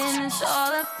skin, it's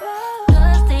all about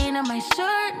blood stain on my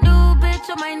shirt, new bitch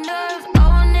on my nerves.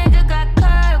 Oh nigga got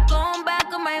curved, going back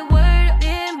on my word.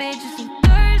 Damn bitches so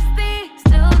thirsty,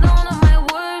 still don't know my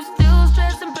words, still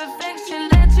stressing perfection.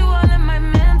 Let you all in my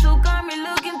mental, got me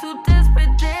looking too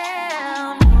desperate.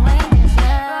 Damn,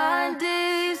 broad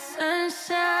day,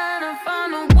 sunshine, I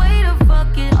found a way to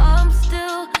fuck it up.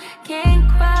 Still can't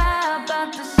cry about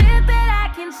the shit that I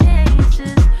can change.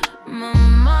 Just my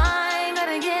mind,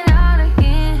 gotta get out of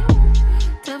here.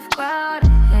 Tough crowd, I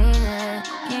hate it,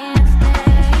 can't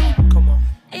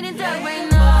stay. In the dark right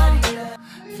now,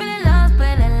 feeling lost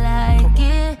but I like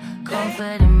it.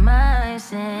 Comfort in my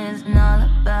sins and all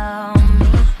about me.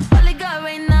 All I got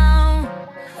right now,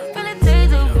 feeling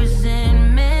taste of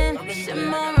resentment.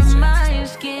 Simmer in my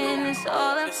skin, it's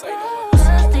all about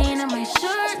blood stain on my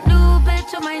shirt, new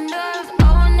bitch on my nerves.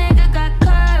 Oh nigga got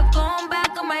curved, going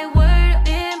back on my word.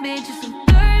 Damn bitches so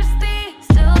thirsty,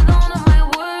 still don't know my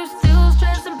words, still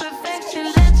stressing perfection.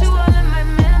 Let you all in my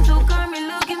mental, got me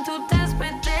looking too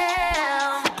desperate. Damn.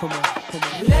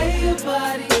 Lay your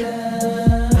body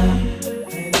down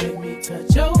and let me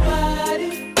touch your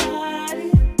body.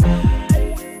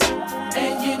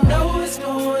 And you know it's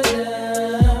going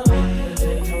down.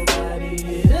 There's nobody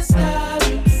here to stop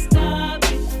it.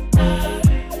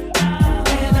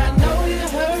 And I know you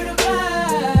heard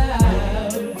about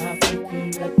my freaky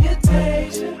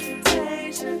reputation.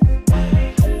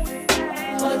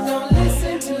 But don't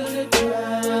listen to the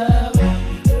crowd,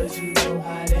 because you know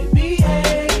how they be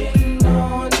hating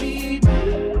on me.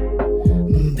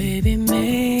 Baby,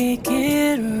 make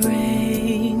it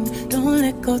rain. Don't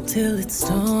let go till it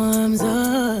storms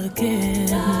again.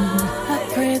 I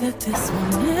pray that this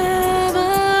will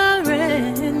never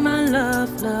end. My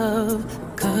love, love,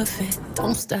 coffee,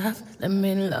 don't stop. Let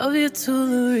me love you to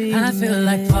the end. I feel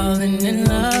like falling in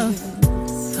love.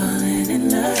 Falling in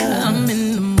love. I'm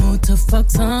in the mood to fuck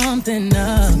something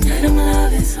up. Tonight I'm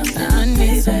loving something. I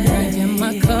need some drink in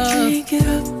my cup. Drink it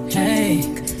up,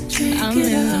 drink, drink I'm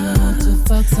in the mood to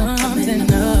fuck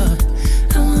something up.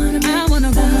 I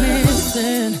wanna go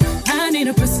missing. I need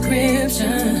a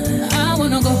prescription. I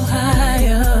wanna go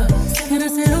higher. Can I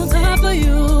sit on top of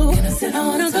you? I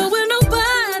wanna go where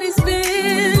nobody's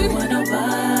been. Where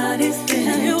nobody's been.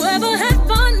 Have you ever had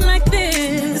fun like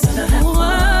this?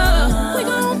 Whoa. We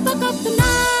gon' fuck up the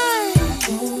night.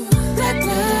 Black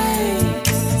lights,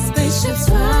 spaceships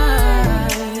fly.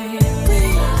 We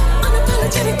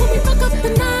unapologetic when we fuck up the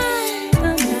night.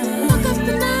 Fuck up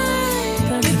the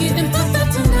night. We getting fucked up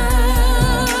tonight.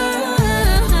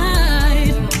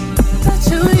 Bet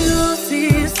you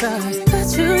see stars. Bet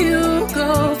you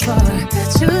go far.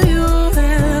 Bet you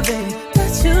elevate.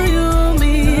 Bet you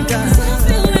meet God. I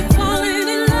feel like falling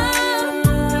in love.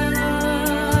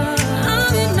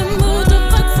 I'm in the mood to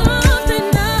fuck something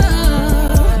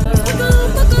up. We gon'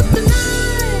 fuck up the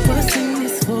night. What's in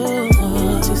this for?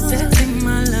 You said take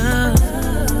my love.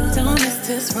 Don't miss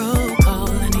this roll call.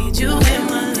 I need you in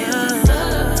my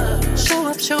love. Show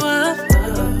up, show up.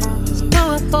 Blow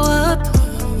up, blow up.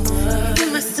 You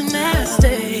Mr.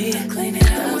 Nasty. Clean it up.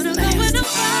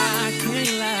 I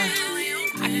can't lie.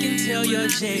 I can tell you're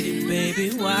jaded, baby.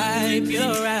 Wipe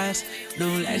your eyes.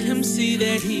 Don't let him see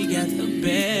that he got the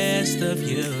best of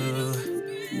you.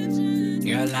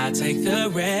 Girl, I'll take the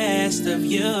rest of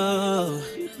you.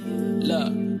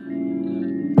 Look,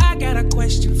 I got a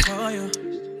question for you.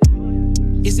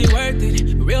 Is it worth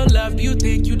it? Real love, do you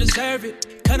think you deserve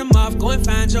it? Cut him off, go and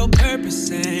find your purpose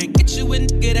and get you a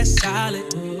nigga that's solid.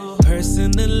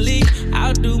 Personally,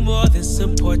 I'll do more than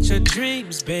support your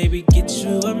dreams, baby. Get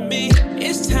you a me.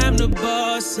 It's time to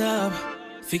boss up.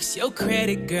 Fix your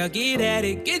credit, girl. Get at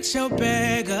it. Get your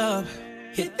bag up.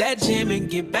 Hit that gym and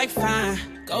get back fine.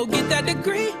 Go get that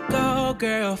degree. Go,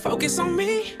 girl. Focus on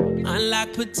me.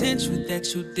 Unlock potential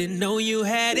that you didn't know you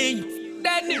had in you.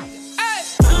 That nigga. Hey.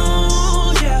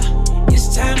 Oh, yeah.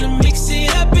 It's time to mix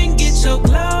it up and get your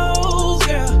glow,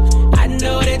 girl. I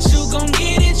know that you gon'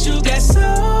 get it. You got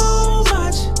so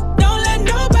much. Don't let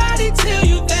nobody tell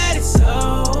you that it's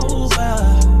over.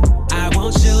 I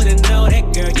want you to know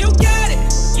that, girl. You got it.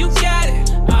 You got it.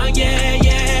 Oh, yeah,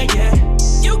 yeah, yeah.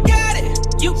 You got it.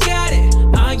 You got it.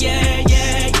 Oh, yeah,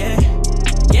 yeah, yeah.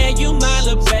 Yeah, you my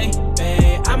little baby.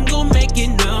 I'm gon' make it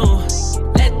known.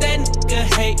 Let that nigga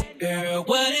hate, girl.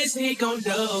 What is he gon'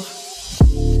 do?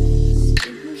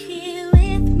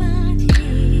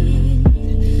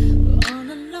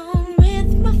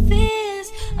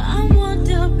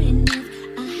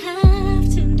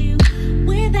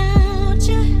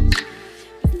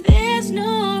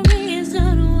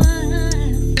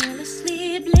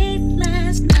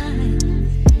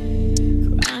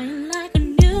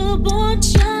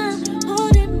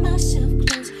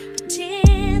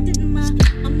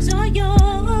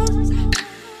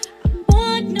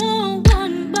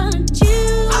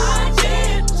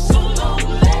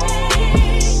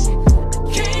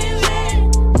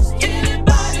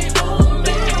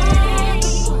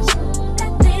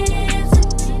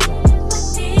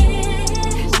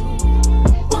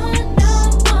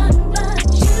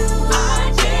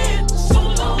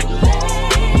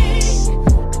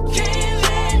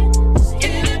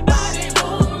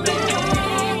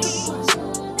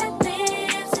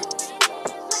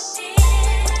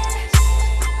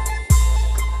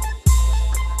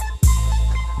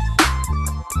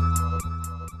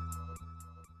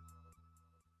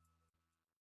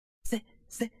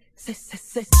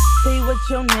 Say what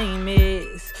your name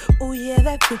is. Oh yeah,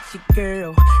 that fits you,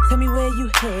 girl. Tell me where you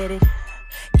headed.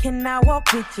 Can I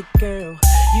walk with you, girl?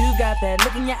 You got that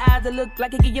look in your eyes that look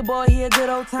like it give your boy here a good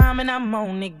old time, and I'm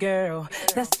on it, girl.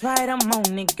 That's right, I'm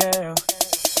on it, girl.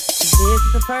 This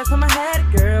is the first time I had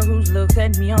a girl whose looks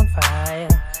set me on fire.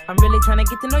 I'm really trying to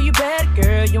get to know you better,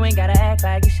 girl. You ain't gotta act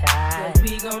like you're shy. Cause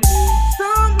we gon' do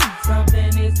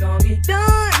something is gon' get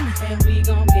done, and we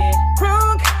gon' get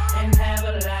crunk and have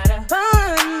a lot of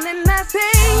fun. And I say,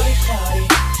 shawty,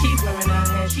 she's wearing her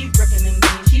hair, she working in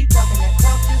green, she talking that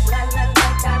talk just like I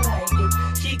like it.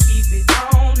 She keep it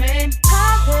on and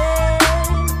poppin'.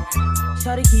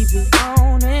 Shawty keep it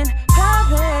on and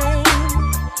poppin'.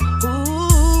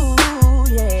 Ooh,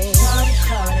 yeah.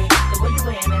 Shawty, the way you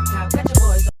wearing that top, got your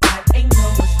boys on right. Ain't no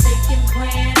mistaken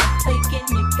plan, I'm taking.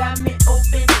 You got me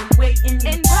open and waiting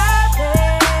and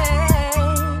poppin'.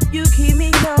 You keep me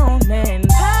on and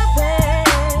poppin'.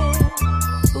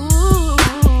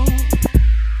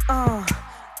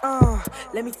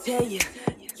 tell you,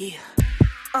 yeah.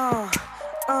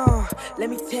 Let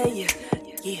me tell you,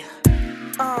 yeah.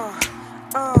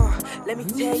 Let me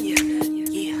tell you,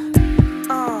 yeah.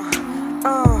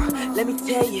 Let me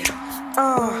tell you,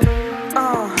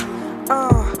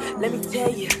 let me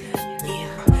tell you,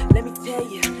 yeah. Let me tell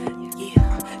you,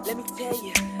 yeah. Let me tell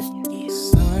you, yeah.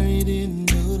 Sorry,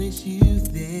 didn't notice you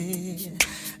there.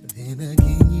 Then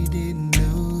again, you didn't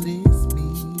notice me.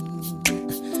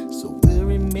 So we'll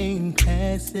remain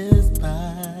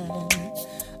passers-by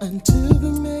until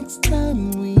the next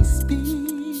time we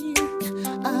speak.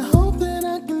 I hope that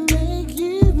I can make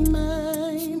you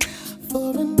mine,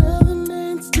 for another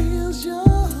man steals your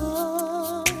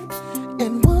heart.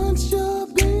 And once your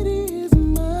beauty is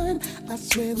mine, I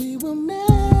swear we will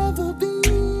never be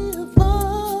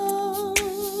apart.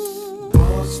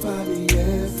 Walks by me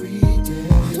every day.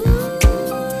 Love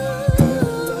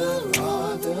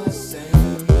all the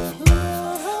same.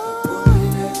 Boy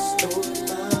that stole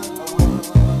my heart.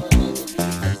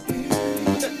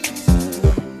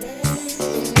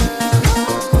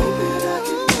 Hope that I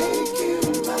can make you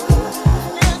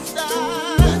mine.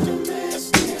 That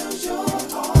steals your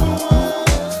heart.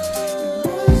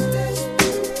 Once this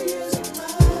beauty is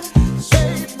mine,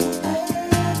 say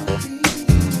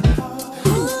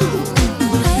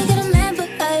I got a man, but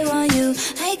I want you.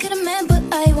 I got a man, but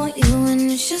I want you.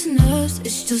 And it's just nerves,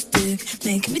 it's just dick,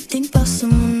 making me think about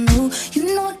someone new. You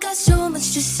know I got so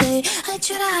much to say. I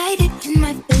try to hide it in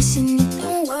my face, and it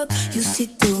don't work. You see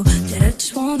through that I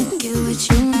just wanna get with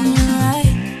you.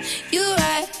 And you're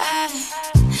right. I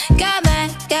got my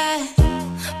guy,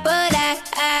 but I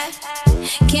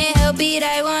can't help it.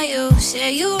 I want you.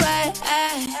 Say you right.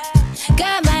 I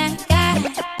got my guy,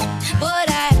 but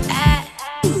I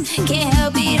can't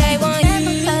help it. I want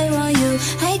you. I want you.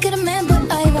 I got a man,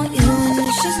 but I want you. And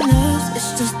it's just nerves,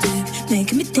 it's just dick,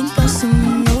 making me think about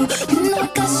someone new. You know I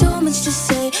got so much to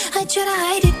say. I try to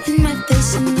hide it in my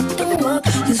face, and it don't work.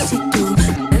 You see through.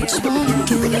 I just wanna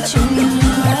get with you.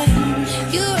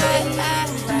 You're right. I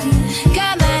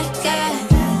got my guy,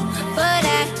 but I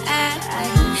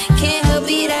can't help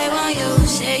it. I want you.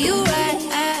 Say you right.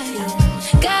 I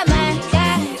got my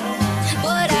guy,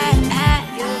 but I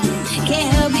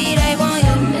can't help it. I want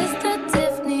you. Mr.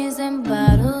 Tiffany's and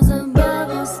bottles of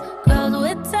bubbles. Girls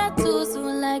with tattoos who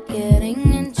like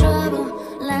getting in trouble.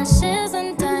 Lashes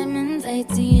and diamonds,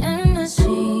 ATM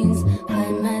machines. Buy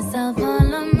myself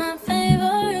all of my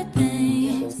favorite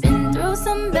things. Been through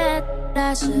some bad,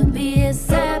 I should be a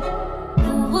sap.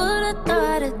 Who would've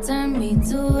thought it turned me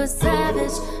to a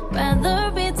savage?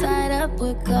 Rather be tied up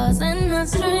with calls and not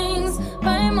strings.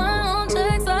 Write my own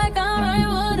checks like I write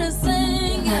what I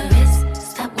sing. My wrist,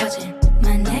 stop watching.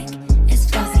 My neck is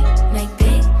flossy. Make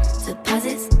big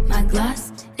deposits. My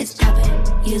gloss is popping.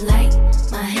 You like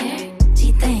my hair?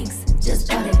 Gee, thanks. Just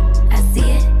bought it. I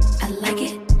see it. I like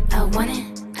it. I want it.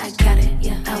 I got it.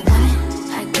 Yeah, I want it.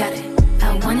 I got it. I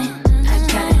want it. I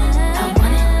got it. I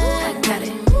want it. I got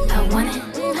it. I want it.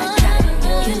 I got it.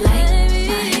 You like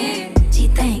my hair? Gee,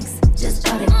 thanks. Just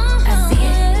bought it. I see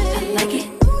it. I like it.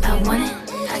 I want it.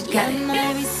 I got it.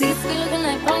 My receipts be looking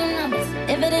like phone numbers.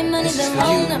 If it ain't money, then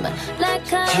wrong number. Black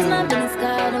cards, my business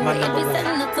card, and we be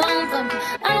setting the tone for me.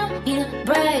 I don't need a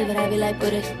brave, but I be like,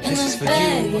 put it in the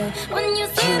bag, yeah. When you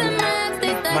see the max,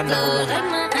 they start good, like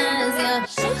my eyes, yeah.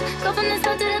 Go from the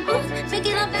south to the booth, pick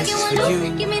it up if you want to.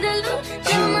 Give me the loot,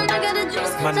 tell them I got the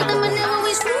juice. Nothing but never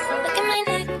we shoot. Look at my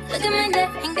neck, look at my neck.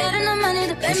 Ain't got enough money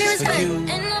to pay me respect. Ain't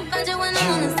no budget when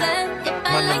I'm on the set. If I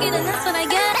like it, then that's what I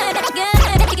get.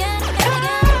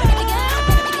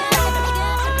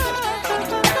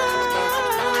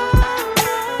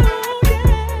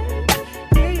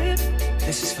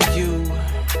 This is for you,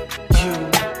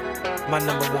 my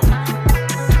number one.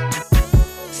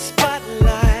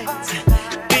 Spotlight,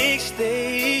 big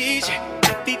stage,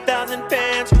 50,000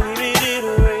 fans screaming it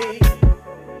away.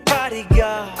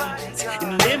 Bodyguards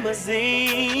in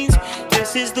limousines.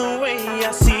 This is the way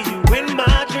I see you in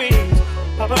my dreams.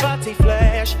 Paparazzi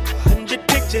flash, 100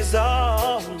 pictures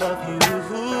all of you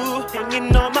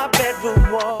hanging on my bedroom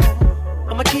wall.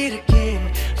 I'm a kid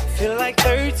again. Feel like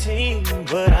 13,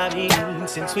 but I mean,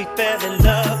 since we fell in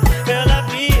love, girl, I've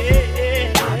been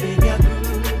your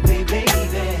groovy baby.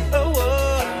 Oh,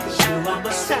 'cause you are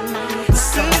my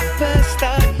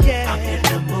superstar, yeah. I'm your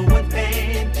number one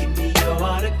fan. Give me your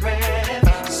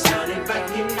autograph. Sign it right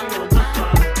here on my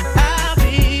heart. I'll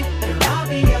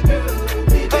be your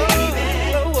groovy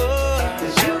baby. Oh,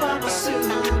 'cause you are my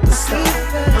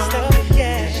superstar,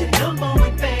 yeah. You're number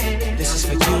one fan. This is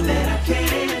for you,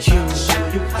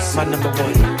 my number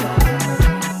one.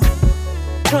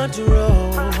 Front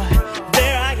row,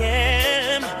 there I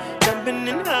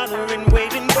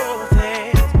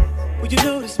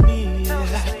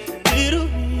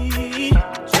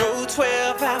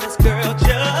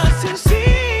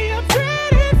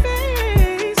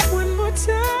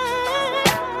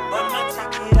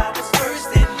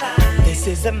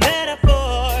It's a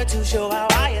metaphor to show how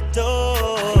I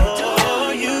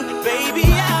adore you, baby.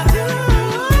 I do.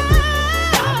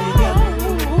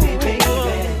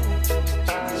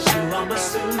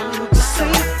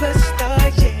 Superstar,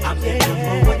 yeah. I'm the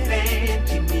number one fan.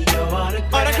 Give me your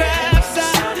autograph.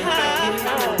 Sign.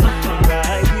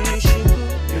 Right, you should.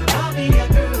 I'll be your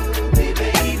groovy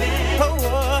baby. Oh,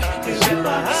 you're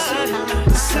my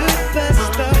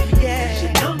superstar, yeah.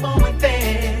 You're number one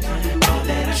fan. All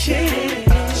that I share.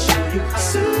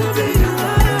 Superstar.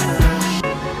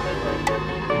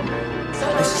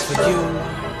 This is for you,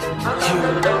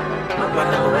 my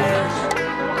number one.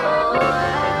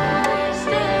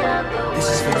 This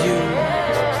is for you,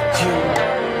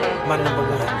 my number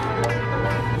one.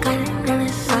 Got it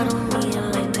honest, I don't mean I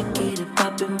like to get it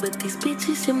poppin', but these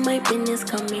bitches in my business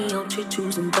got me out here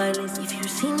choosing violence. If you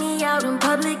see me out in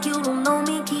public, you don't know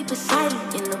me, keep it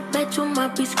silent. In the bedroom, I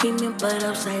be screaming, but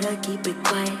outside I keep it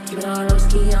quiet. Keep it all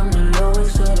low-key, I'm the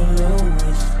lowest of the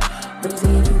lowest. But see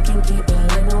if you can keep it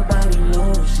like nobody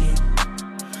knows it.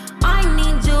 I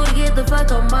need you to get the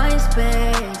fuck out my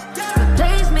space.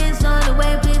 Replacements on the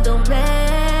way, please don't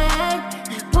play.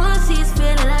 Pussy's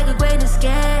feeling like a great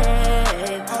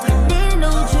escape. Need a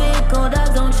new trick, cold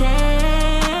dogs don't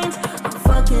change. I'm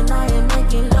fucking, I ain't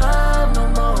making love no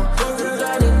more. You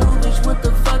got a new bitch, what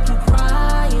the fuck you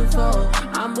crying for?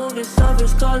 I'm moving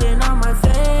surface, calling on my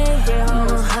favorite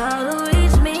hoes. How to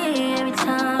reach me every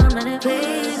time that it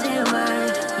plays in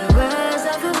mind. The words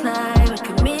I feel like we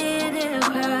committed a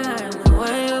crime. The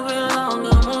way you belong,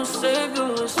 I'm gonna save you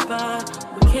a spot.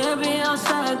 We can't be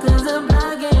outside cause the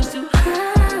block is too high.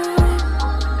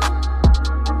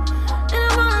 And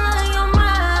I'm all on your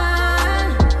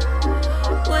mind.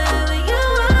 Wherever you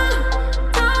are,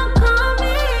 don't call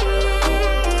me.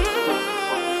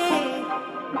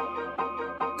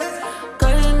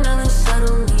 Got another side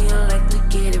of me, I like to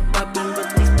get it poppin', but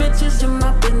these bitches in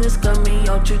my business got me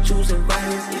out here choosing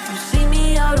violence. If you see me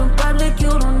out in public, you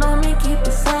don't know me, keep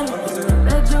it silent. In the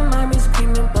bedroom, I be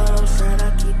screaming, but outside I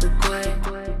keep it quiet.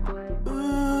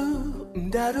 Ooh,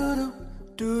 da doo doo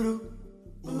doo doo.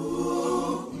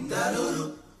 Ooh, da doo doo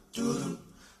doo doo.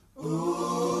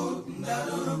 Ooh, da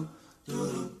doo doo doo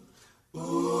doo.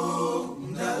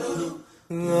 Ooh, da doo doo.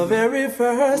 The very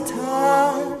first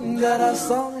time that I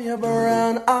saw your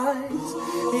brown eyes,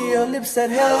 your lips said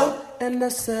hello and I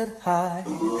said hi.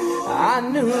 I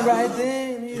knew right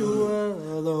then you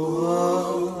were the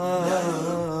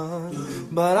one.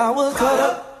 But I was caught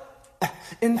up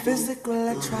in physical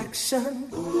attraction.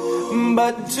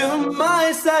 But to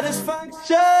my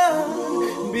satisfaction,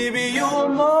 baby, you're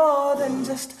more than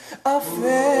just a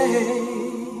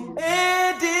face.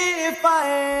 And if I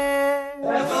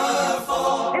ever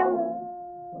fall in love,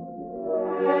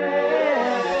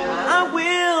 I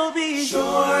will be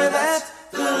sure that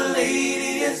the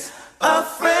lady is a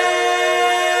friend.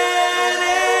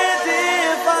 And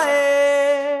if I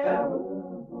ever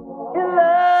in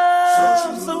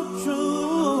love so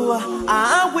true,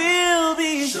 I will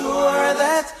be sure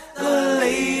that the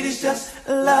lady's just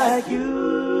like you.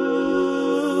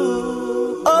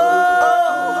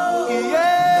 Oh,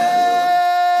 yeah.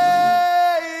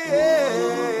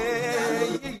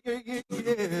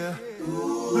 Yeah.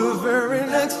 The very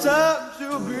next time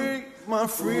you'll be my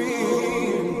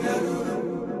friend.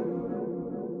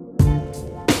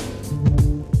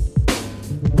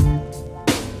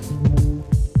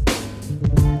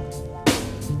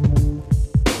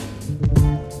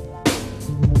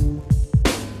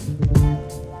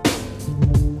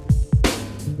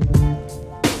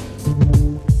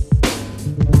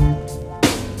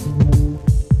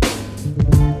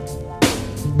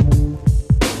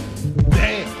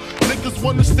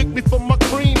 Wanna stick me for my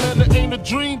cream, and it ain't a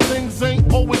dream. Things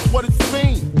ain't always what it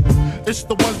seems. It's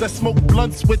the ones that smoke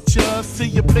blunts with ya, see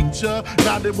your picture.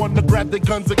 Now they wanna grab their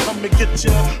guns and come and get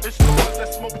ya. It's the ones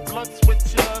that smoke blunts with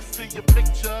ya, see your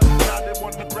picture. Now they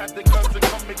wanna grab their guns and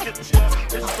come and get ya.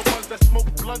 It's the ones that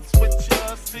smoke blunts with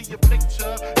ya, see your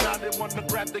picture. Now they wanna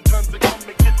grab their guns and come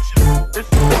and get ya. It's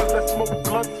the ones that smoke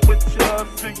blunts with ya,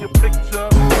 see your picture.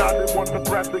 Now they wanna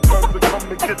grab their guns and come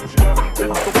and get ya.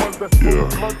 It's the ones that smoke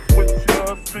blunts with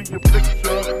ya, see your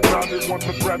picture. Now they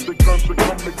wanna grab their guns and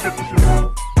come and get ya.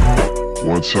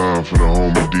 One time for the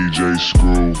homie DJ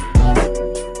Screw.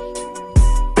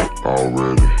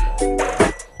 Already.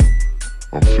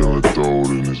 I'm feeling throwed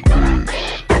in this bitch.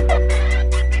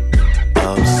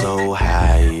 I'm so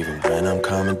high even when I'm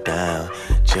coming down.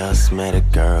 Just met a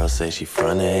girl, say she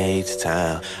from the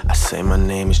H-Town. I say my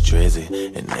name is Drizzy,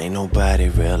 and ain't nobody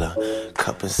realer.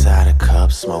 Cup inside a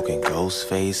cup, smoking ghost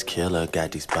face killer.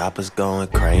 Got these poppers going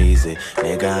crazy.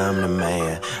 Nigga, I'm the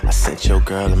man. I sent your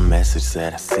girl a message,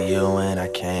 said I see you when I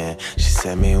can. She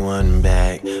sent me one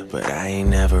back, but I ain't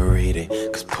never read it.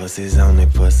 Cause pussy's only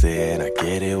pussy, and I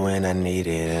get it when I need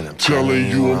it. And I'm telling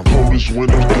you I'm coldest when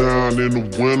I'm down in the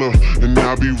winter. And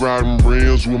I be riding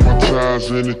rims with my tires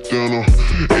in the thinner.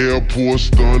 Airport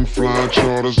stun, flying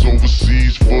charters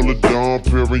overseas, full of Dom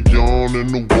Perignon in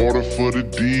the water for the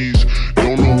D's.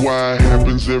 Don't know why it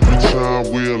happens every time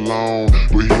we're alone,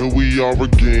 but here we are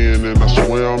again, and I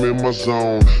swear I'm in my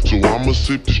zone. So I'ma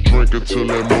sip this drink until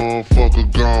that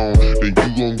motherfucker gone. Then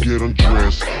you gon' get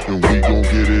undressed, and we gon'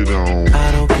 get it on.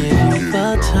 I don't give you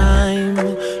the time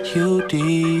you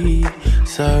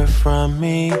deserve from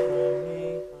me.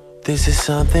 This is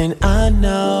something I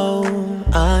know,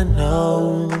 I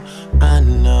know, I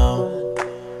know.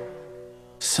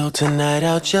 So tonight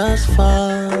I'll just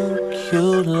fuck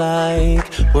you like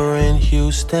we're in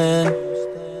Houston,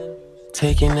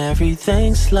 taking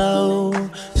everything slow,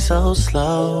 so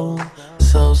slow,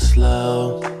 so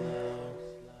slow.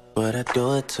 But I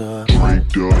do it to her.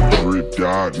 Draped up, dripped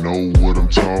out, know what I'm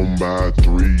talking about.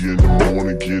 3 in the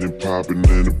morning, getting poppin'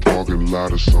 in the parking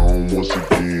lot. It's on once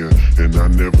again, and I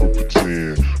never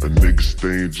pretend. A nigga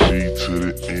staying G to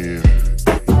the end.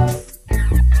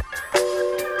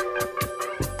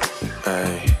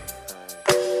 Hey.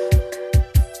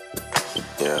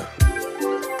 Yeah.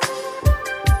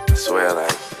 I swear,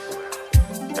 like,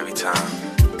 every time.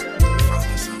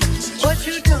 What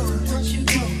you doing?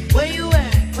 Where you at?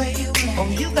 Oh,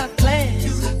 you got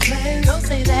plans. Don't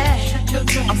say that.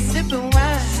 I'm sipping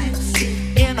wine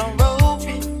in a robe.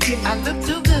 I look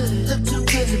too good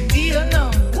to be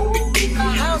alone.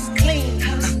 My house clean,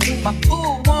 my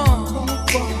pool warm.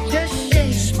 Just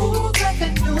shake smooth like a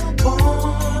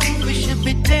newborn. We should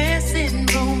be dancing,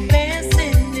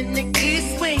 romancing in the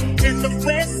east wing and the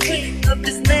west wing of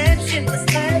this mansion.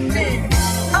 What's happening?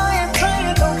 I ain't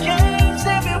playing no games.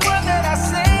 Every word that I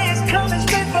say is coming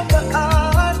straight from the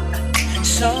heart.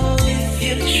 So if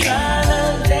you're trying to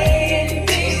lay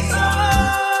things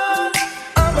on,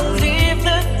 I'ma leave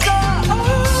the door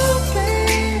open.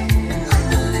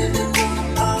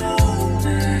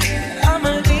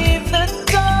 I'ma leave the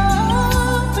door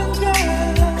open,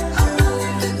 girl.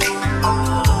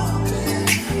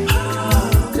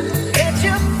 Let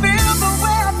you feel the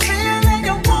way I feel, and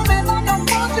you want me like I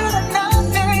want you tonight,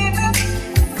 baby.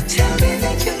 Tell me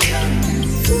that you're coming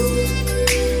through.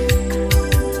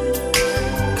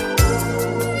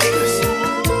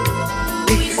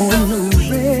 On your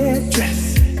red dress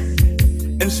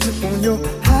and slip on your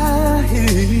high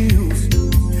heels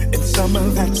and some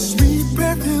of that sweet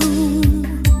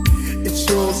perfume. It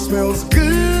sure smells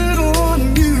good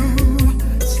on you.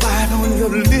 Slide on your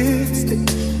lipstick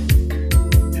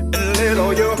and let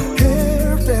all your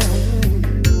hair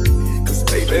down. Cause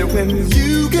baby, when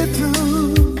you get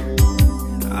through,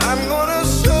 I'm gonna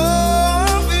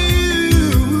show you.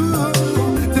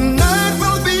 Tonight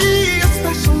will be a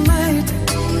special night,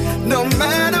 no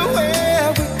matter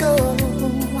where we go.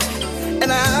 And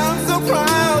I'm so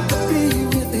proud to be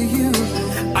with you.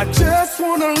 I just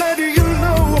wanna let you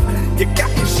know, you got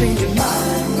me singing my.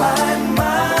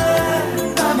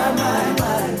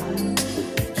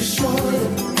 You sure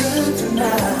look good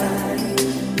tonight,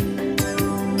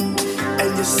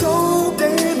 and you're so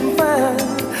damn fine.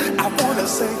 I wanna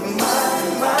say my.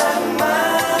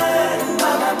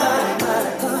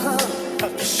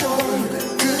 You sure look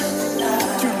good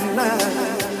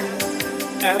tonight.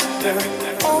 After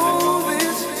all